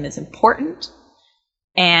feminism is important,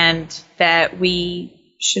 and that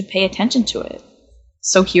we should pay attention to it.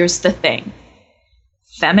 So here's the thing.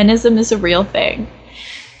 Feminism is a real thing.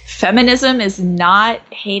 Feminism is not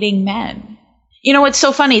hating men. You know, it's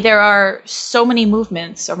so funny. There are so many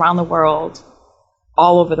movements around the world,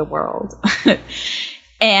 all over the world.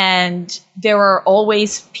 And there are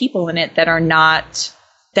always people in it that are not,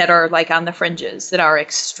 that are like on the fringes, that are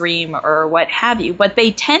extreme or what have you. But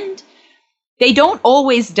they don't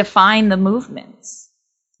always define the movements.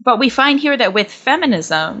 But we find here that with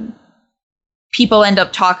feminism, people end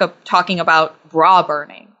up talking about bra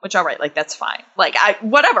burning, which, all right, like, that's fine. Like,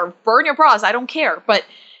 whatever, burn your bras, I don't care. But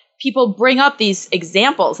people bring up these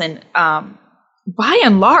examples, and by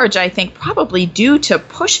and large, I think probably due to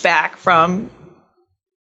pushback from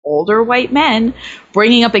older white men,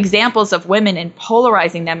 bringing up examples of women and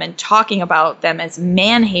polarizing them and talking about them as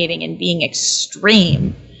man-hating and being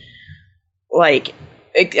extreme. Like,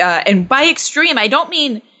 and by extreme, I don't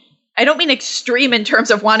mean extreme in terms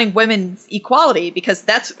of wanting women's equality, because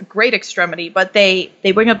that's great extremity, but they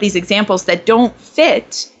bring up these examples that don't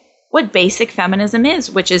fit what basic feminism is,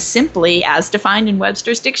 which is simply, as defined in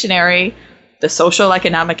Webster's dictionary, the social,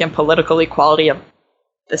 economic, and political equality of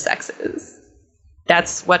the sexes.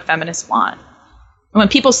 That's what feminists want. And when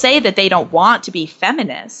people say that they don't want to be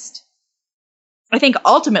feminist, I think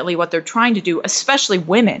ultimately what they're trying to do, especially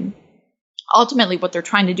women, ultimately what they're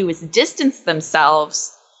trying to do is distance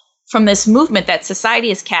themselves from this movement that society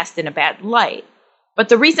has cast in a bad light. But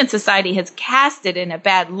the reason society has cast it in a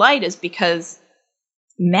bad light is because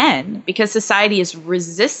society is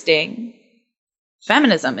resisting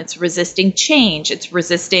feminism. It's resisting change. It's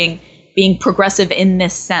resisting being progressive in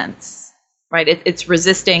this sense. Right? It's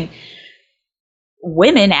resisting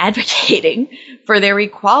women advocating for their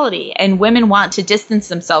equality, and women want to distance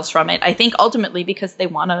themselves from it, I think ultimately because they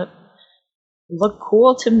want to look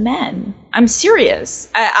cool to men. I'm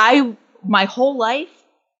serious. I my whole life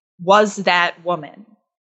was that woman.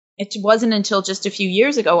 It wasn't until just a few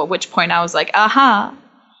years ago, at which point I was like, aha.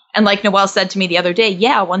 And like Noelle said to me the other day,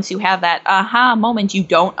 yeah, once you have that aha moment, you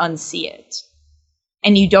don't unsee it.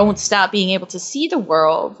 And you don't stop being able to see the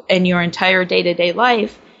world and your entire day-to-day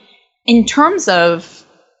life in terms of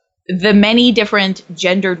the many different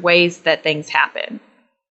gendered ways that things happen,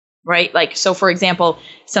 right? Like, so for example,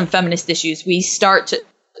 some feminist issues, we start to,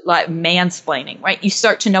 like, mansplaining, right? You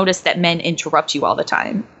start to notice that men interrupt you all the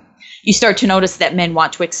time. You start to notice that men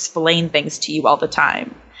want to explain things to you all the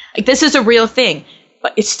time. Like, this is a real thing.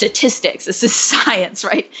 But it's statistics. This is science,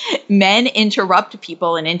 right? Men interrupt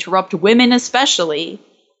people, and interrupt women especially,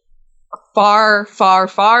 far, far,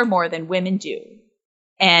 far more than women do.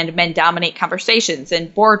 And men dominate conversations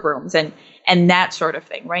and boardrooms and that sort of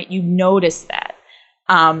thing, right? You notice that.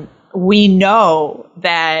 We know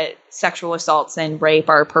that sexual assaults and rape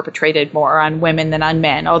are perpetrated more on women than on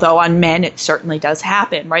men, although on men it certainly does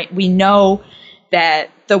happen, right? We know that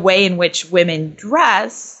the way in which women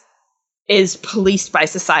dress is policed by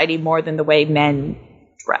society more than the way men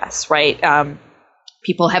dress, right?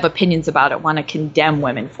 People have opinions about it, want to condemn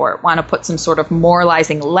women for it, want to put some sort of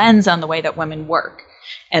moralizing lens on the way that women work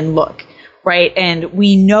and look, right? And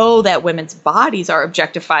we know that women's bodies are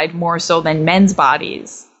objectified more so than men's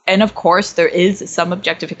bodies. And of course, there is some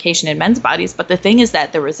objectification in men's bodies, but the thing is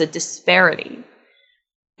that there is a disparity.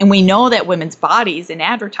 And we know that women's bodies in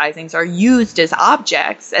advertisings are used as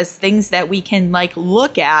objects, as things that we can, like,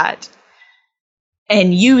 look at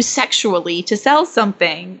and use sexually to sell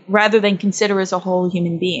something rather than consider as a whole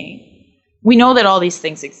human being. We know that all these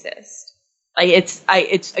things exist. Like, it's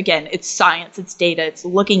science, it's data, it's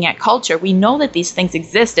looking at culture. We know that these things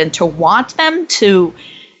exist, and to want them to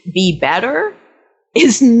be better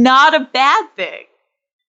is not a bad thing.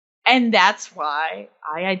 And that's why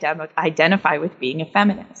I identify with being a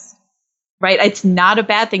feminist. right? It's not a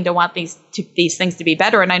bad thing to want these things to be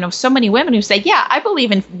better. And I know so many women who say, yeah, I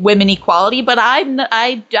believe in women equality, but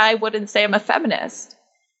I wouldn't say I'm a feminist.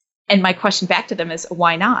 And my question back to them is,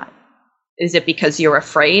 why not? Is it because you're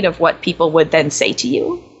afraid of what people would then say to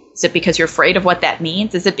you? Is it because you're afraid of what that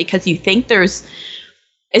means? Is it because you think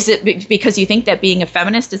because you think that being a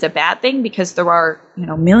feminist is a bad thing? Because there are,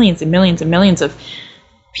 millions and millions and millions of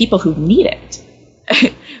people who need it.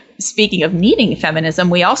 Speaking of needing feminism,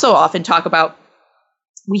 we also often talk about,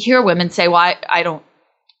 we hear women say, well, I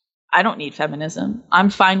don't need feminism. I'm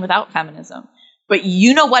fine without feminism. But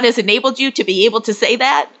you know what has enabled you to be able to say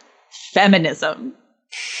that? Feminism.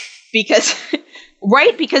 Because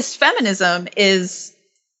feminism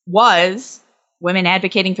was women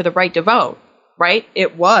advocating for the right to vote, right?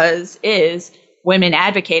 Is women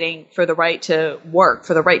advocating for the right to work,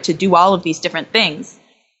 for the right to do all of these different things.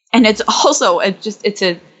 And it's also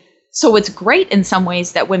so it's great in some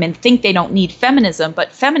ways that women think they don't need feminism,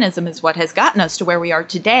 but feminism is what has gotten us to where we are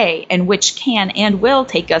today, and which can and will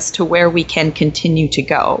take us to where we can continue to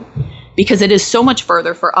go. Because it is so much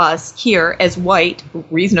further for us here as white,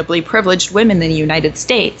 reasonably privileged women in the United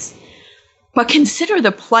States. But consider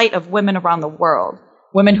the plight of women around the world.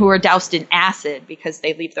 Women who are doused in acid because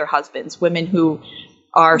they leave their husbands. Women who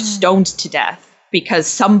are stoned to death because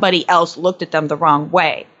somebody else looked at them the wrong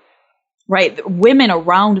way. Right? Women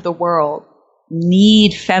around the world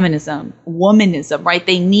need feminism, womanism, right?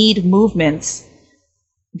 They need movements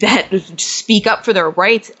that speak up for their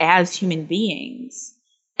rights as human beings.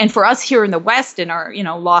 And for us here in the West, in our,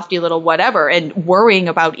 lofty little whatever, and worrying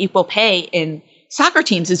about equal pay in soccer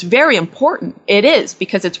teams is very important. It is,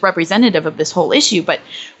 because it's representative of this whole issue. But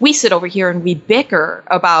we sit over here and we bicker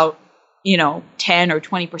about, 10 or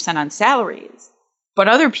 20% on salaries. But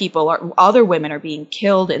other women are being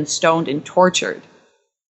killed and stoned and tortured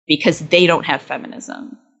because they don't have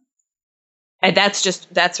feminism. And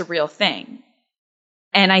that's a real thing.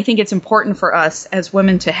 And I think it's important for us as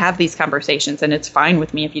women to have these conversations. And it's fine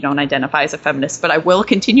with me if you don't identify as a feminist, but I will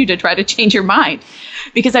continue to try to change your mind,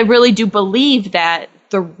 because I really do believe that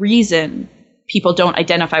the reason people don't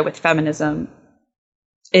identify with feminism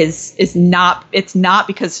is not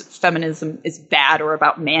because feminism is bad or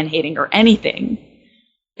about man hating or anything.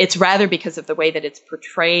 It's rather because of the way that it's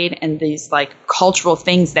portrayed and these cultural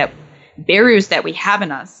things, that barriers that we have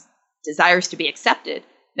in us, desires to be accepted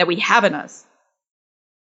that we have in us,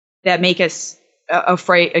 that make us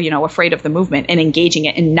afraid of the movement and engaging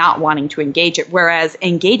it and not wanting to engage it. Whereas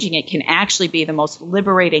engaging it can actually be the most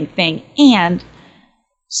liberating thing and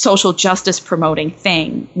social justice promoting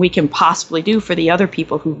thing we can possibly do for the other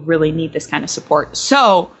people who really need this kind of support.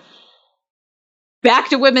 So back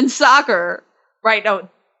to women's soccer, right? Now,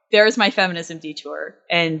 there's my feminism detour.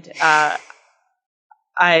 And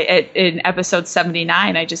in episode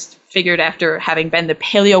 79, I just figured, after having been the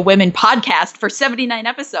Paleo Women podcast for 79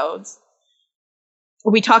 episodes,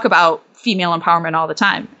 we talk about female empowerment all the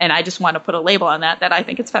time. And I just want to put a label on that I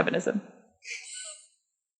think it's feminism.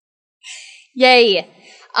 Yay.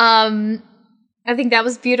 I think that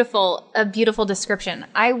was beautiful. A beautiful description.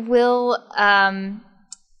 I will add.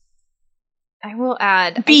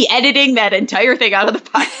 Be editing that entire thing out of the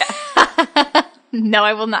podcast. No,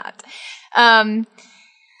 I will not.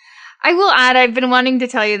 I will add, I've been wanting to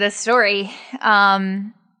tell you this story.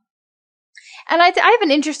 And I have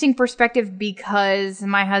an interesting perspective because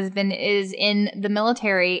my husband is in the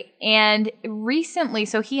military, and recently,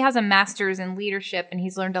 so he has a master's in leadership, and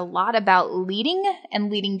he's learned a lot about leading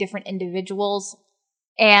and leading different individuals.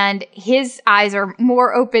 And his eyes are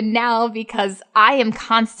more open now because I am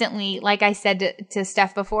constantly, like I said to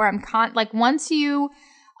Steph before, once you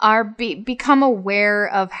are become aware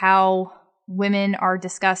of how women are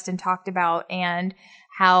discussed and talked about, and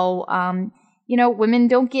how, women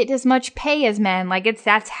don't get as much pay as men.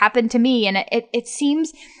 That's happened to me. And it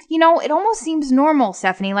seems, it almost seems normal,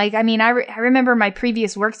 Stephanie. I remember my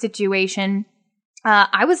previous work situation.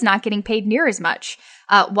 I was not getting paid near as much.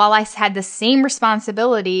 While I had the same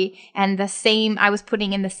responsibility and I was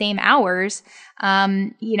putting in the same hours,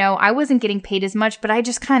 I wasn't getting paid as much, but I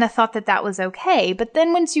just kind of thought that was okay. But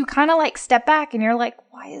then once you kind of step back and you're like,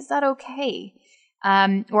 why is that okay?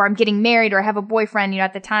 Or I'm getting married, or I have a boyfriend,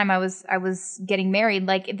 at the time I was getting married,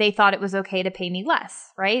 they thought it was okay to pay me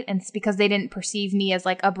less, right? And it's because they didn't perceive me as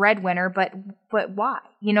a breadwinner, but why?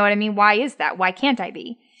 You know what I mean? Why is that? Why can't I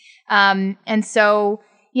be? And so,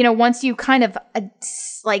 once you kind of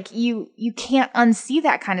you can't unsee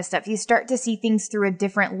that kind of stuff. You start to see things through a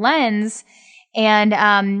different lens.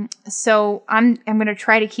 And so I'm going to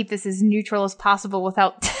try to keep this as neutral as possible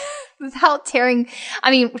without without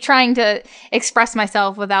trying to express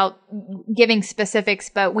myself without giving specifics,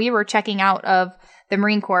 but we were checking out of the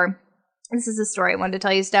Marine Corps. This is a story I wanted to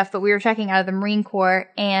tell you, Steph, but we were checking out of the Marine Corps,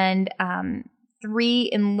 and 3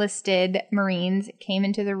 enlisted Marines came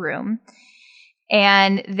into the room,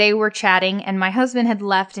 and they were chatting, and my husband had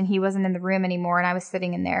left, and he wasn't in the room anymore, and I was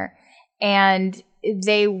sitting in there, and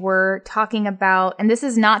they were talking about, and this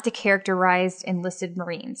is not to characterize enlisted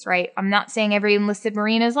Marines, right? I'm not saying every enlisted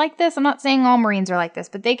Marine is like this. I'm not saying all Marines are like this,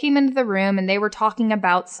 but they came into the room and they were talking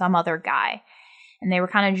about some other guy, and they were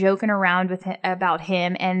kind of joking around with about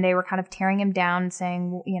him, and they were kind of tearing him down and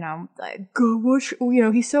saying, like, gosh,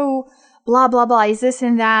 he's so blah, blah, blah. He's this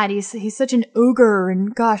and that. He's such an ogre,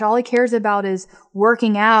 and gosh, all he cares about is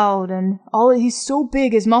working out, and he's so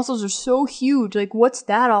big. His muscles are so huge. Like, what's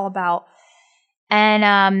that all about? And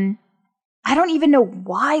I don't even know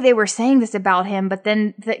why they were saying this about him, but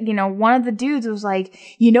then, one of the dudes was like,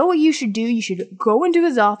 you know what you should do? You should go into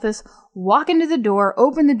his office, walk into the door,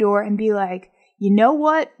 open the door, and be like, you know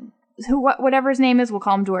what? Whatever his name is, we'll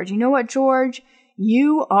call him George. You know what, George?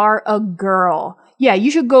 You are a girl. Yeah,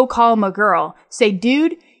 you should go call him a girl. Say,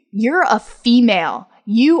 dude, you're a female.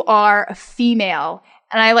 You are a female.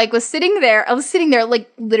 And I was sitting there,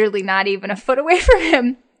 like literally not even a foot away from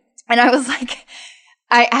him. And I was like,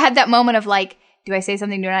 I had that moment of like, do I say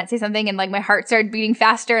something? Do I not say something? And like my heart started beating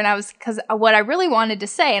faster. And because what I really wanted to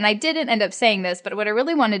say, and I didn't end up saying this, but what I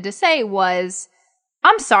really wanted to say was,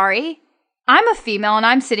 I'm sorry, I'm a female and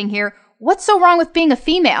I'm sitting here. What's so wrong with being a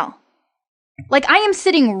female? Like, I am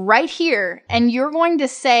sitting right here and you're going to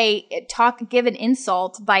give an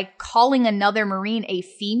insult by calling another Marine a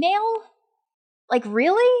female? Like,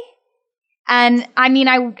 really? And I mean,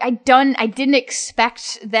 I didn't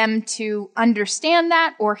expect them to understand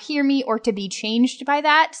that or hear me or to be changed by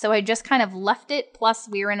that. So I just kind of left it. Plus,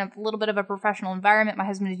 we were in a little bit of a professional environment. My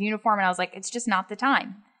husband is in uniform, and I was like, it's just not the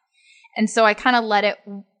time. And so I kind of let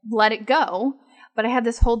it go. But I had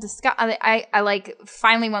this whole discussion. I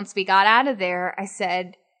finally, once we got out of there, I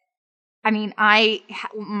said, I mean, my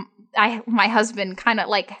husband kind of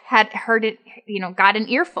had heard it, got an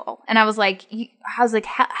earful. And I was like,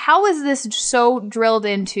 how is this so drilled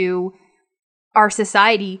into our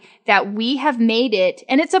society that we have made it?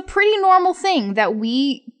 And it's a pretty normal thing that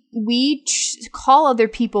we call other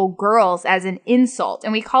people girls as an insult,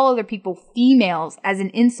 and we call other people females as an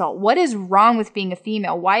insult. What is wrong with being a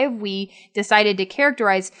female? Why have we decided to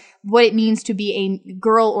characterize what it means to be a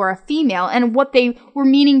girl or a female? And what they were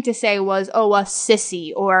meaning to say was, oh, a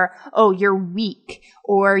sissy, or, oh, you're weak,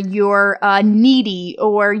 or you're needy,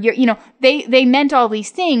 or you're, they meant all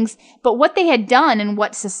these things. But what they had done and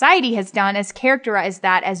what society has done is characterize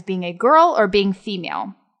that as being a girl or being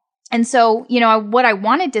female. And so, what I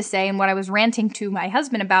wanted to say and what I was ranting to my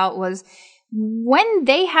husband about was, when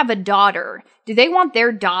they have a daughter, do they want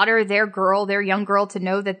their daughter, their girl, their young girl to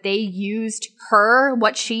know that they used her,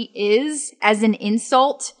 what she is, as an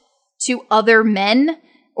insult to other men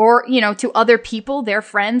or, to other people, their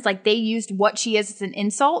friends? Like, they used what she is as an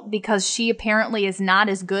insult because she apparently is not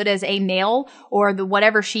as good as a male, or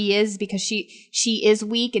whatever she is, because she is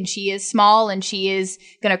weak and she is small and she is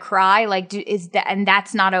gonna cry. Like, and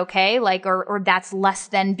that's not okay. Like, or that's less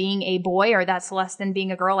than being a boy, or that's less than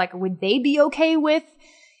being a girl. Like, would they be okay with,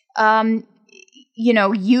 do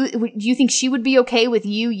you think she would be okay with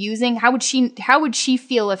you using, how would she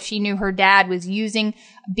feel if she knew her dad was using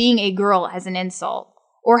being a girl as an insult?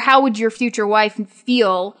 Or how would your future wife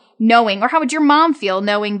feel knowing, or how would your mom feel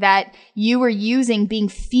knowing that you were using being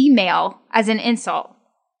female as an insult?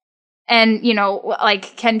 And,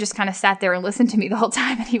 Ken just kind of sat there and listened to me the whole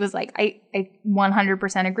time. And he was like, I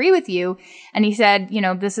 100% agree with you. And he said,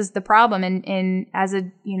 this is the problem. And as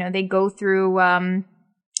they go through,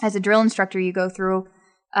 as a drill instructor, you go through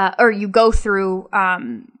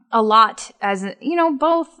a lot as,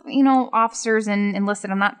 both, officers and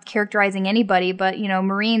enlisted. I'm not characterizing anybody, but,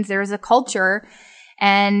 Marines, there's a culture,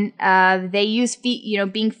 and they use,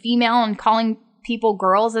 being female and calling people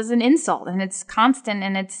girls as an insult, and it's constant,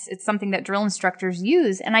 and it's something that drill instructors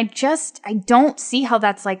use. And I don't see how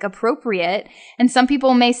that's appropriate. And some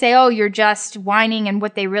people may say, oh, you're just whining, and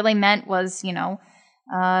what they really meant was,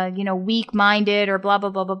 weak-minded or blah, blah,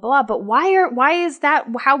 blah, blah, blah. But why is that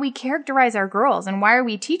how we characterize our girls? And why are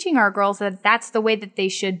we teaching our girls that that's the way that they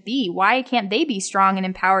should be? Why can't they be strong and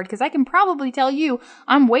empowered? Because I can probably tell you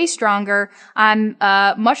I'm way stronger. I'm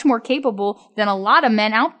much more capable than a lot of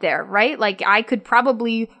men out there, right? Like, I could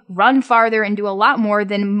probably run farther and do a lot more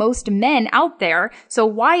than most men out there. So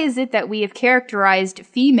why is it that we have characterized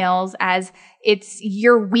females as it's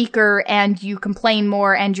you're weaker and you complain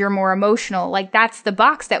more and you're more emotional. Like that's the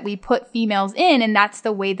box that we put females in, and that's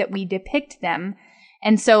the way that we depict them.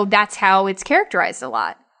 And so that's how it's characterized a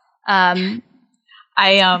lot. I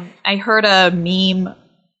heard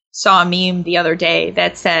saw a meme the other day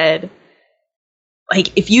that said,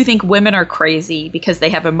 like, if you think women are crazy because they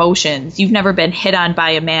have emotions, you've never been hit on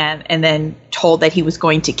by a man and then told that he was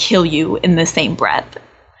going to kill you in the same breath,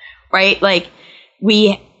 right? Like,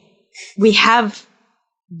 we have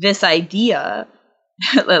this idea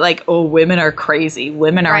like, oh, women are crazy,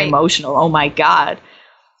 women are emotional, oh my God.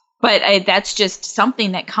 But that's just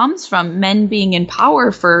something that comes from men being in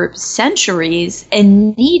power for centuries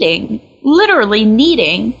and literally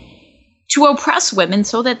needing to oppress women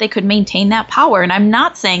so that they could maintain that power. And I'm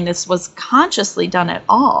not saying this was consciously done at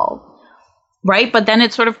all, right? But then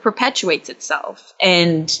it sort of perpetuates itself.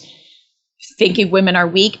 And thinking women are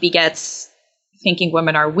weak begets thinking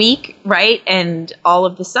women are weak, right? And all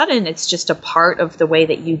of a sudden, it's just a part of the way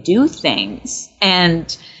that you do things.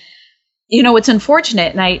 And, you know, it's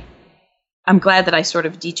unfortunate. And I'm glad that I sort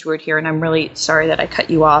of detoured here, and I'm really sorry that I cut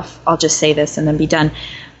you off. I'll just say this and then be done.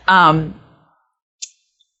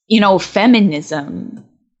 You know, feminism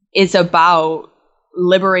is about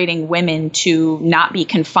liberating women to not be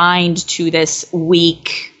confined to this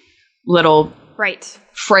weak little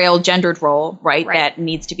frail gendered role, right, that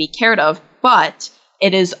needs to be cared of. But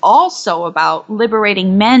it is also about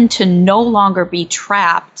liberating men to no longer be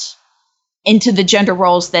trapped into the gender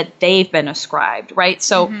roles that they've been ascribed, right?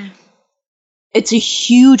 So it's a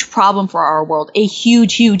huge problem for our world, a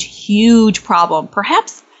huge, huge, huge problem.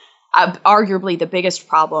 Perhaps arguably the biggest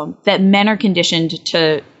problem, that men are conditioned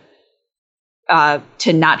to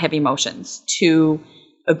not have emotions, to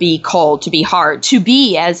be cold, to be hard, to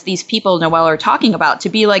be, as these people Noelle are talking about, to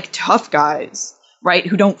be like tough guys, right,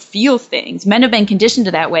 who don't feel things. Men have been conditioned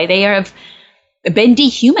to that way. They have been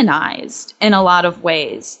dehumanized in a lot of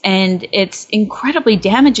ways, and it's incredibly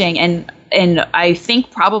damaging and I think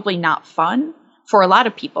probably not fun for a lot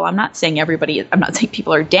of people. I'm not saying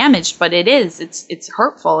people are damaged, but it's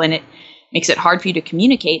hurtful, and it makes it hard for you to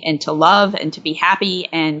communicate and to love and to be happy.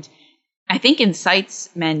 And I think incites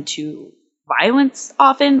men to violence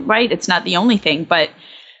often, right? It's not the only thing, but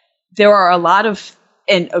there are a lot of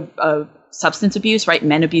substance abuse, right?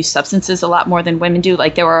 Men abuse substances a lot more than women do.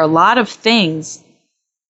 Like, there are a lot of things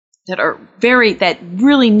that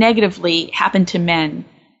really negatively happen to men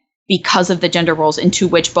because of the gender roles into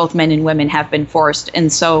which both men and women have been forced.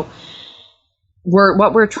 And so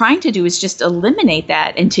what we're trying to do is just eliminate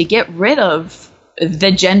that and to get rid of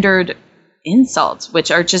the gendered insults, which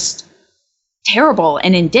are just terrible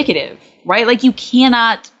and indicative, right? Like, you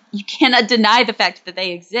cannot deny the fact that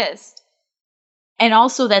they exist. And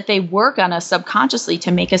also that they work on us subconsciously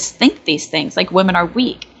to make us think these things, like women are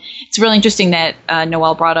weak. It's really interesting that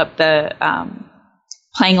Noelle brought up the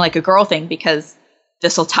playing like a girl thing, because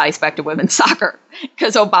this will tie us back to women's soccer.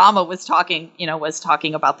 Because Obama was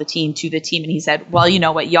talking about the team to the team, and he said, well, you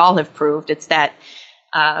know what y'all have proved? It's that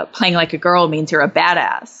playing like a girl means you're a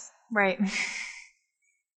badass. Right.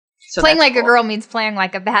 So playing like a girl means playing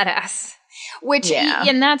like a badass. Which,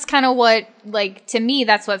 and that's kind of what, like, to me,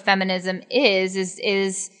 that's what feminism is,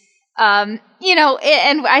 you know,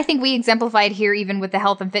 and I think we exemplified here even with the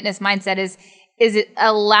health and fitness mindset is it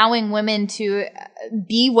allowing women to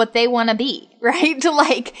be what they want to be, right?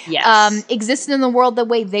 To exist in the world the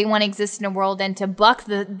way they want to exist in the world, and to buck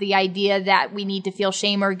the idea that we need to feel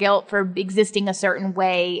shame or guilt for existing a certain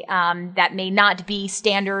way that may not be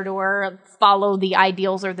standard or follow the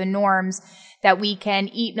ideals or the norms, that we can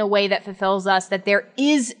eat in a way that fulfills us, that there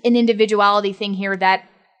is an individuality thing here, that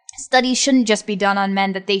studies shouldn't just be done on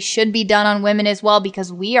men, that they should be done on women as well,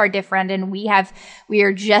 because we are different and we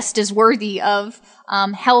are just as worthy of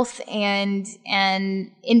health and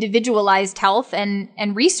individualized health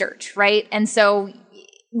and research, right? And so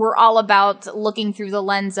we're all about looking through the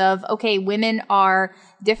lens of, okay, women are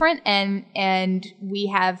different and we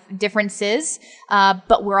have differences,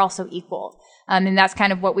 but we're also equal. And that's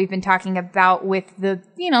kind of what we've been talking about with the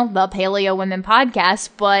Paleo Women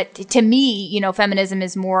podcast. But to me, feminism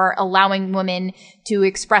is more allowing women to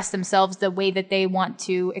express themselves the way that they want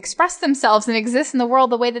to express themselves and exist in the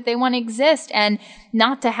world the way that they want to exist, and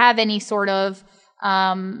not to have any sort of,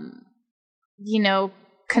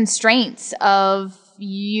 constraints of,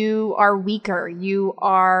 you are weaker,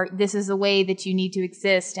 this is the way that you need to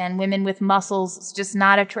exist, and women with muscles, it's just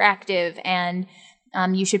not attractive, and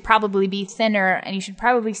you should probably be thinner, and you should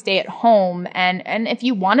probably stay at home. And if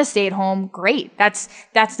you want to stay at home, great. That's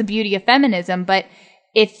the beauty of feminism. But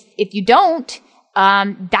if you don't,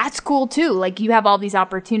 that's cool too. Like, you have all these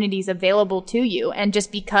opportunities available to you. And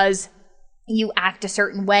just because you act a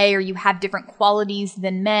certain way or you have different qualities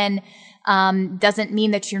than men doesn't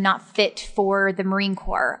mean that you're not fit for the Marine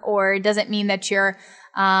Corps, or it doesn't mean that you're,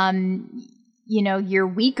 you're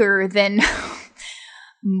weaker than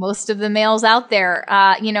most of the males out there.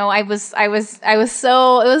 It was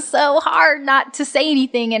so hard not to say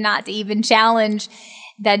anything and not to even challenge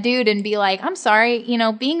that dude and be like, I'm sorry,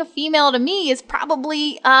 being a female to me is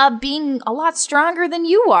probably being a lot stronger than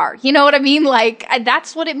you are. You know what I mean? Like,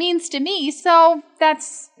 that's what it means to me. So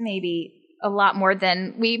that's maybe a lot more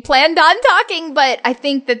than we planned on talking, but I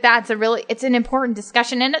think that it's an important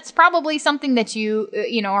discussion, and it's probably something that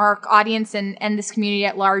our audience and this community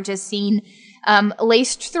at large has seen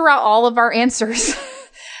laced throughout all of our answers.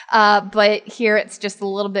 But here it's just a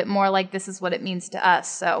little bit more like, this is what it means to us.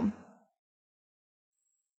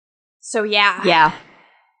 So yeah. Yeah.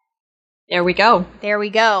 There we go.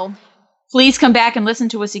 Please come back and listen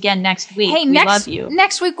to us again next week. Hey, we love you.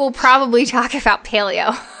 Next week we'll probably talk about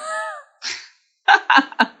paleo.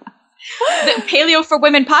 The Paleo for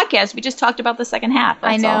Women podcast. We just talked about the second half.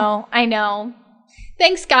 I know.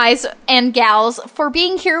 Thanks, guys and gals, for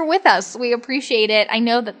being here with us. We appreciate it. I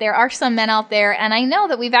know that there are some men out there, and I know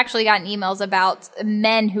that we've actually gotten emails about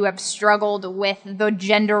men who have struggled with the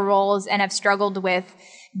gender roles and have struggled with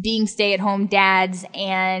being stay-at-home dads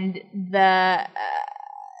and the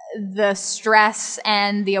stress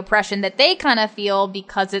and the oppression that they kind of feel,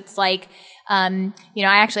 because it's like, I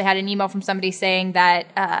actually had an email from somebody saying that,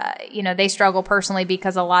 they struggle personally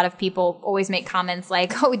because a lot of people always make comments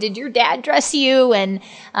like, oh, did your dad dress you? And,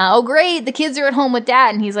 oh, great, the kids are at home with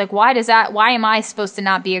dad. And he's like, why am I supposed to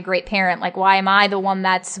not be a great parent? Like, why am I the one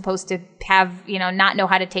that's supposed to have, not know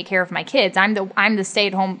how to take care of my kids? I'm the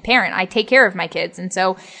stay-at-home parent. I take care of my kids. And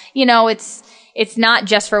so, it's not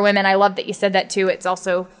just for women. I love that you said that too. It's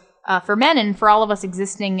also, for men and for all of us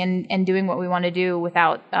existing and doing what we want to do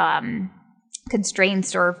without,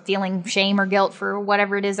 constraints or feeling shame or guilt for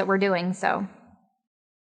whatever it is that we're doing. So,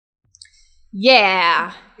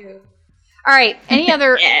 yeah. All right. Any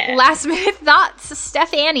other last minute thoughts,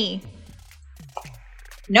 Stephanie?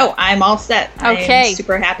 No, I'm all set. Okay. I'm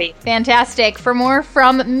super happy. Fantastic. For more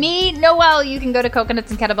from me, Noelle, you can go to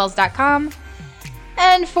coconutsandkettlebells.com.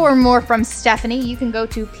 And for more from Stephanie, you can go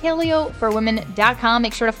to paleoforwomen.com.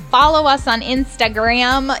 Make sure to follow us on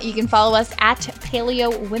Instagram. You can follow us at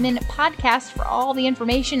Paleo Women Podcast for all the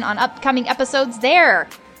information on upcoming episodes there.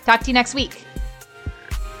 Talk to you next week.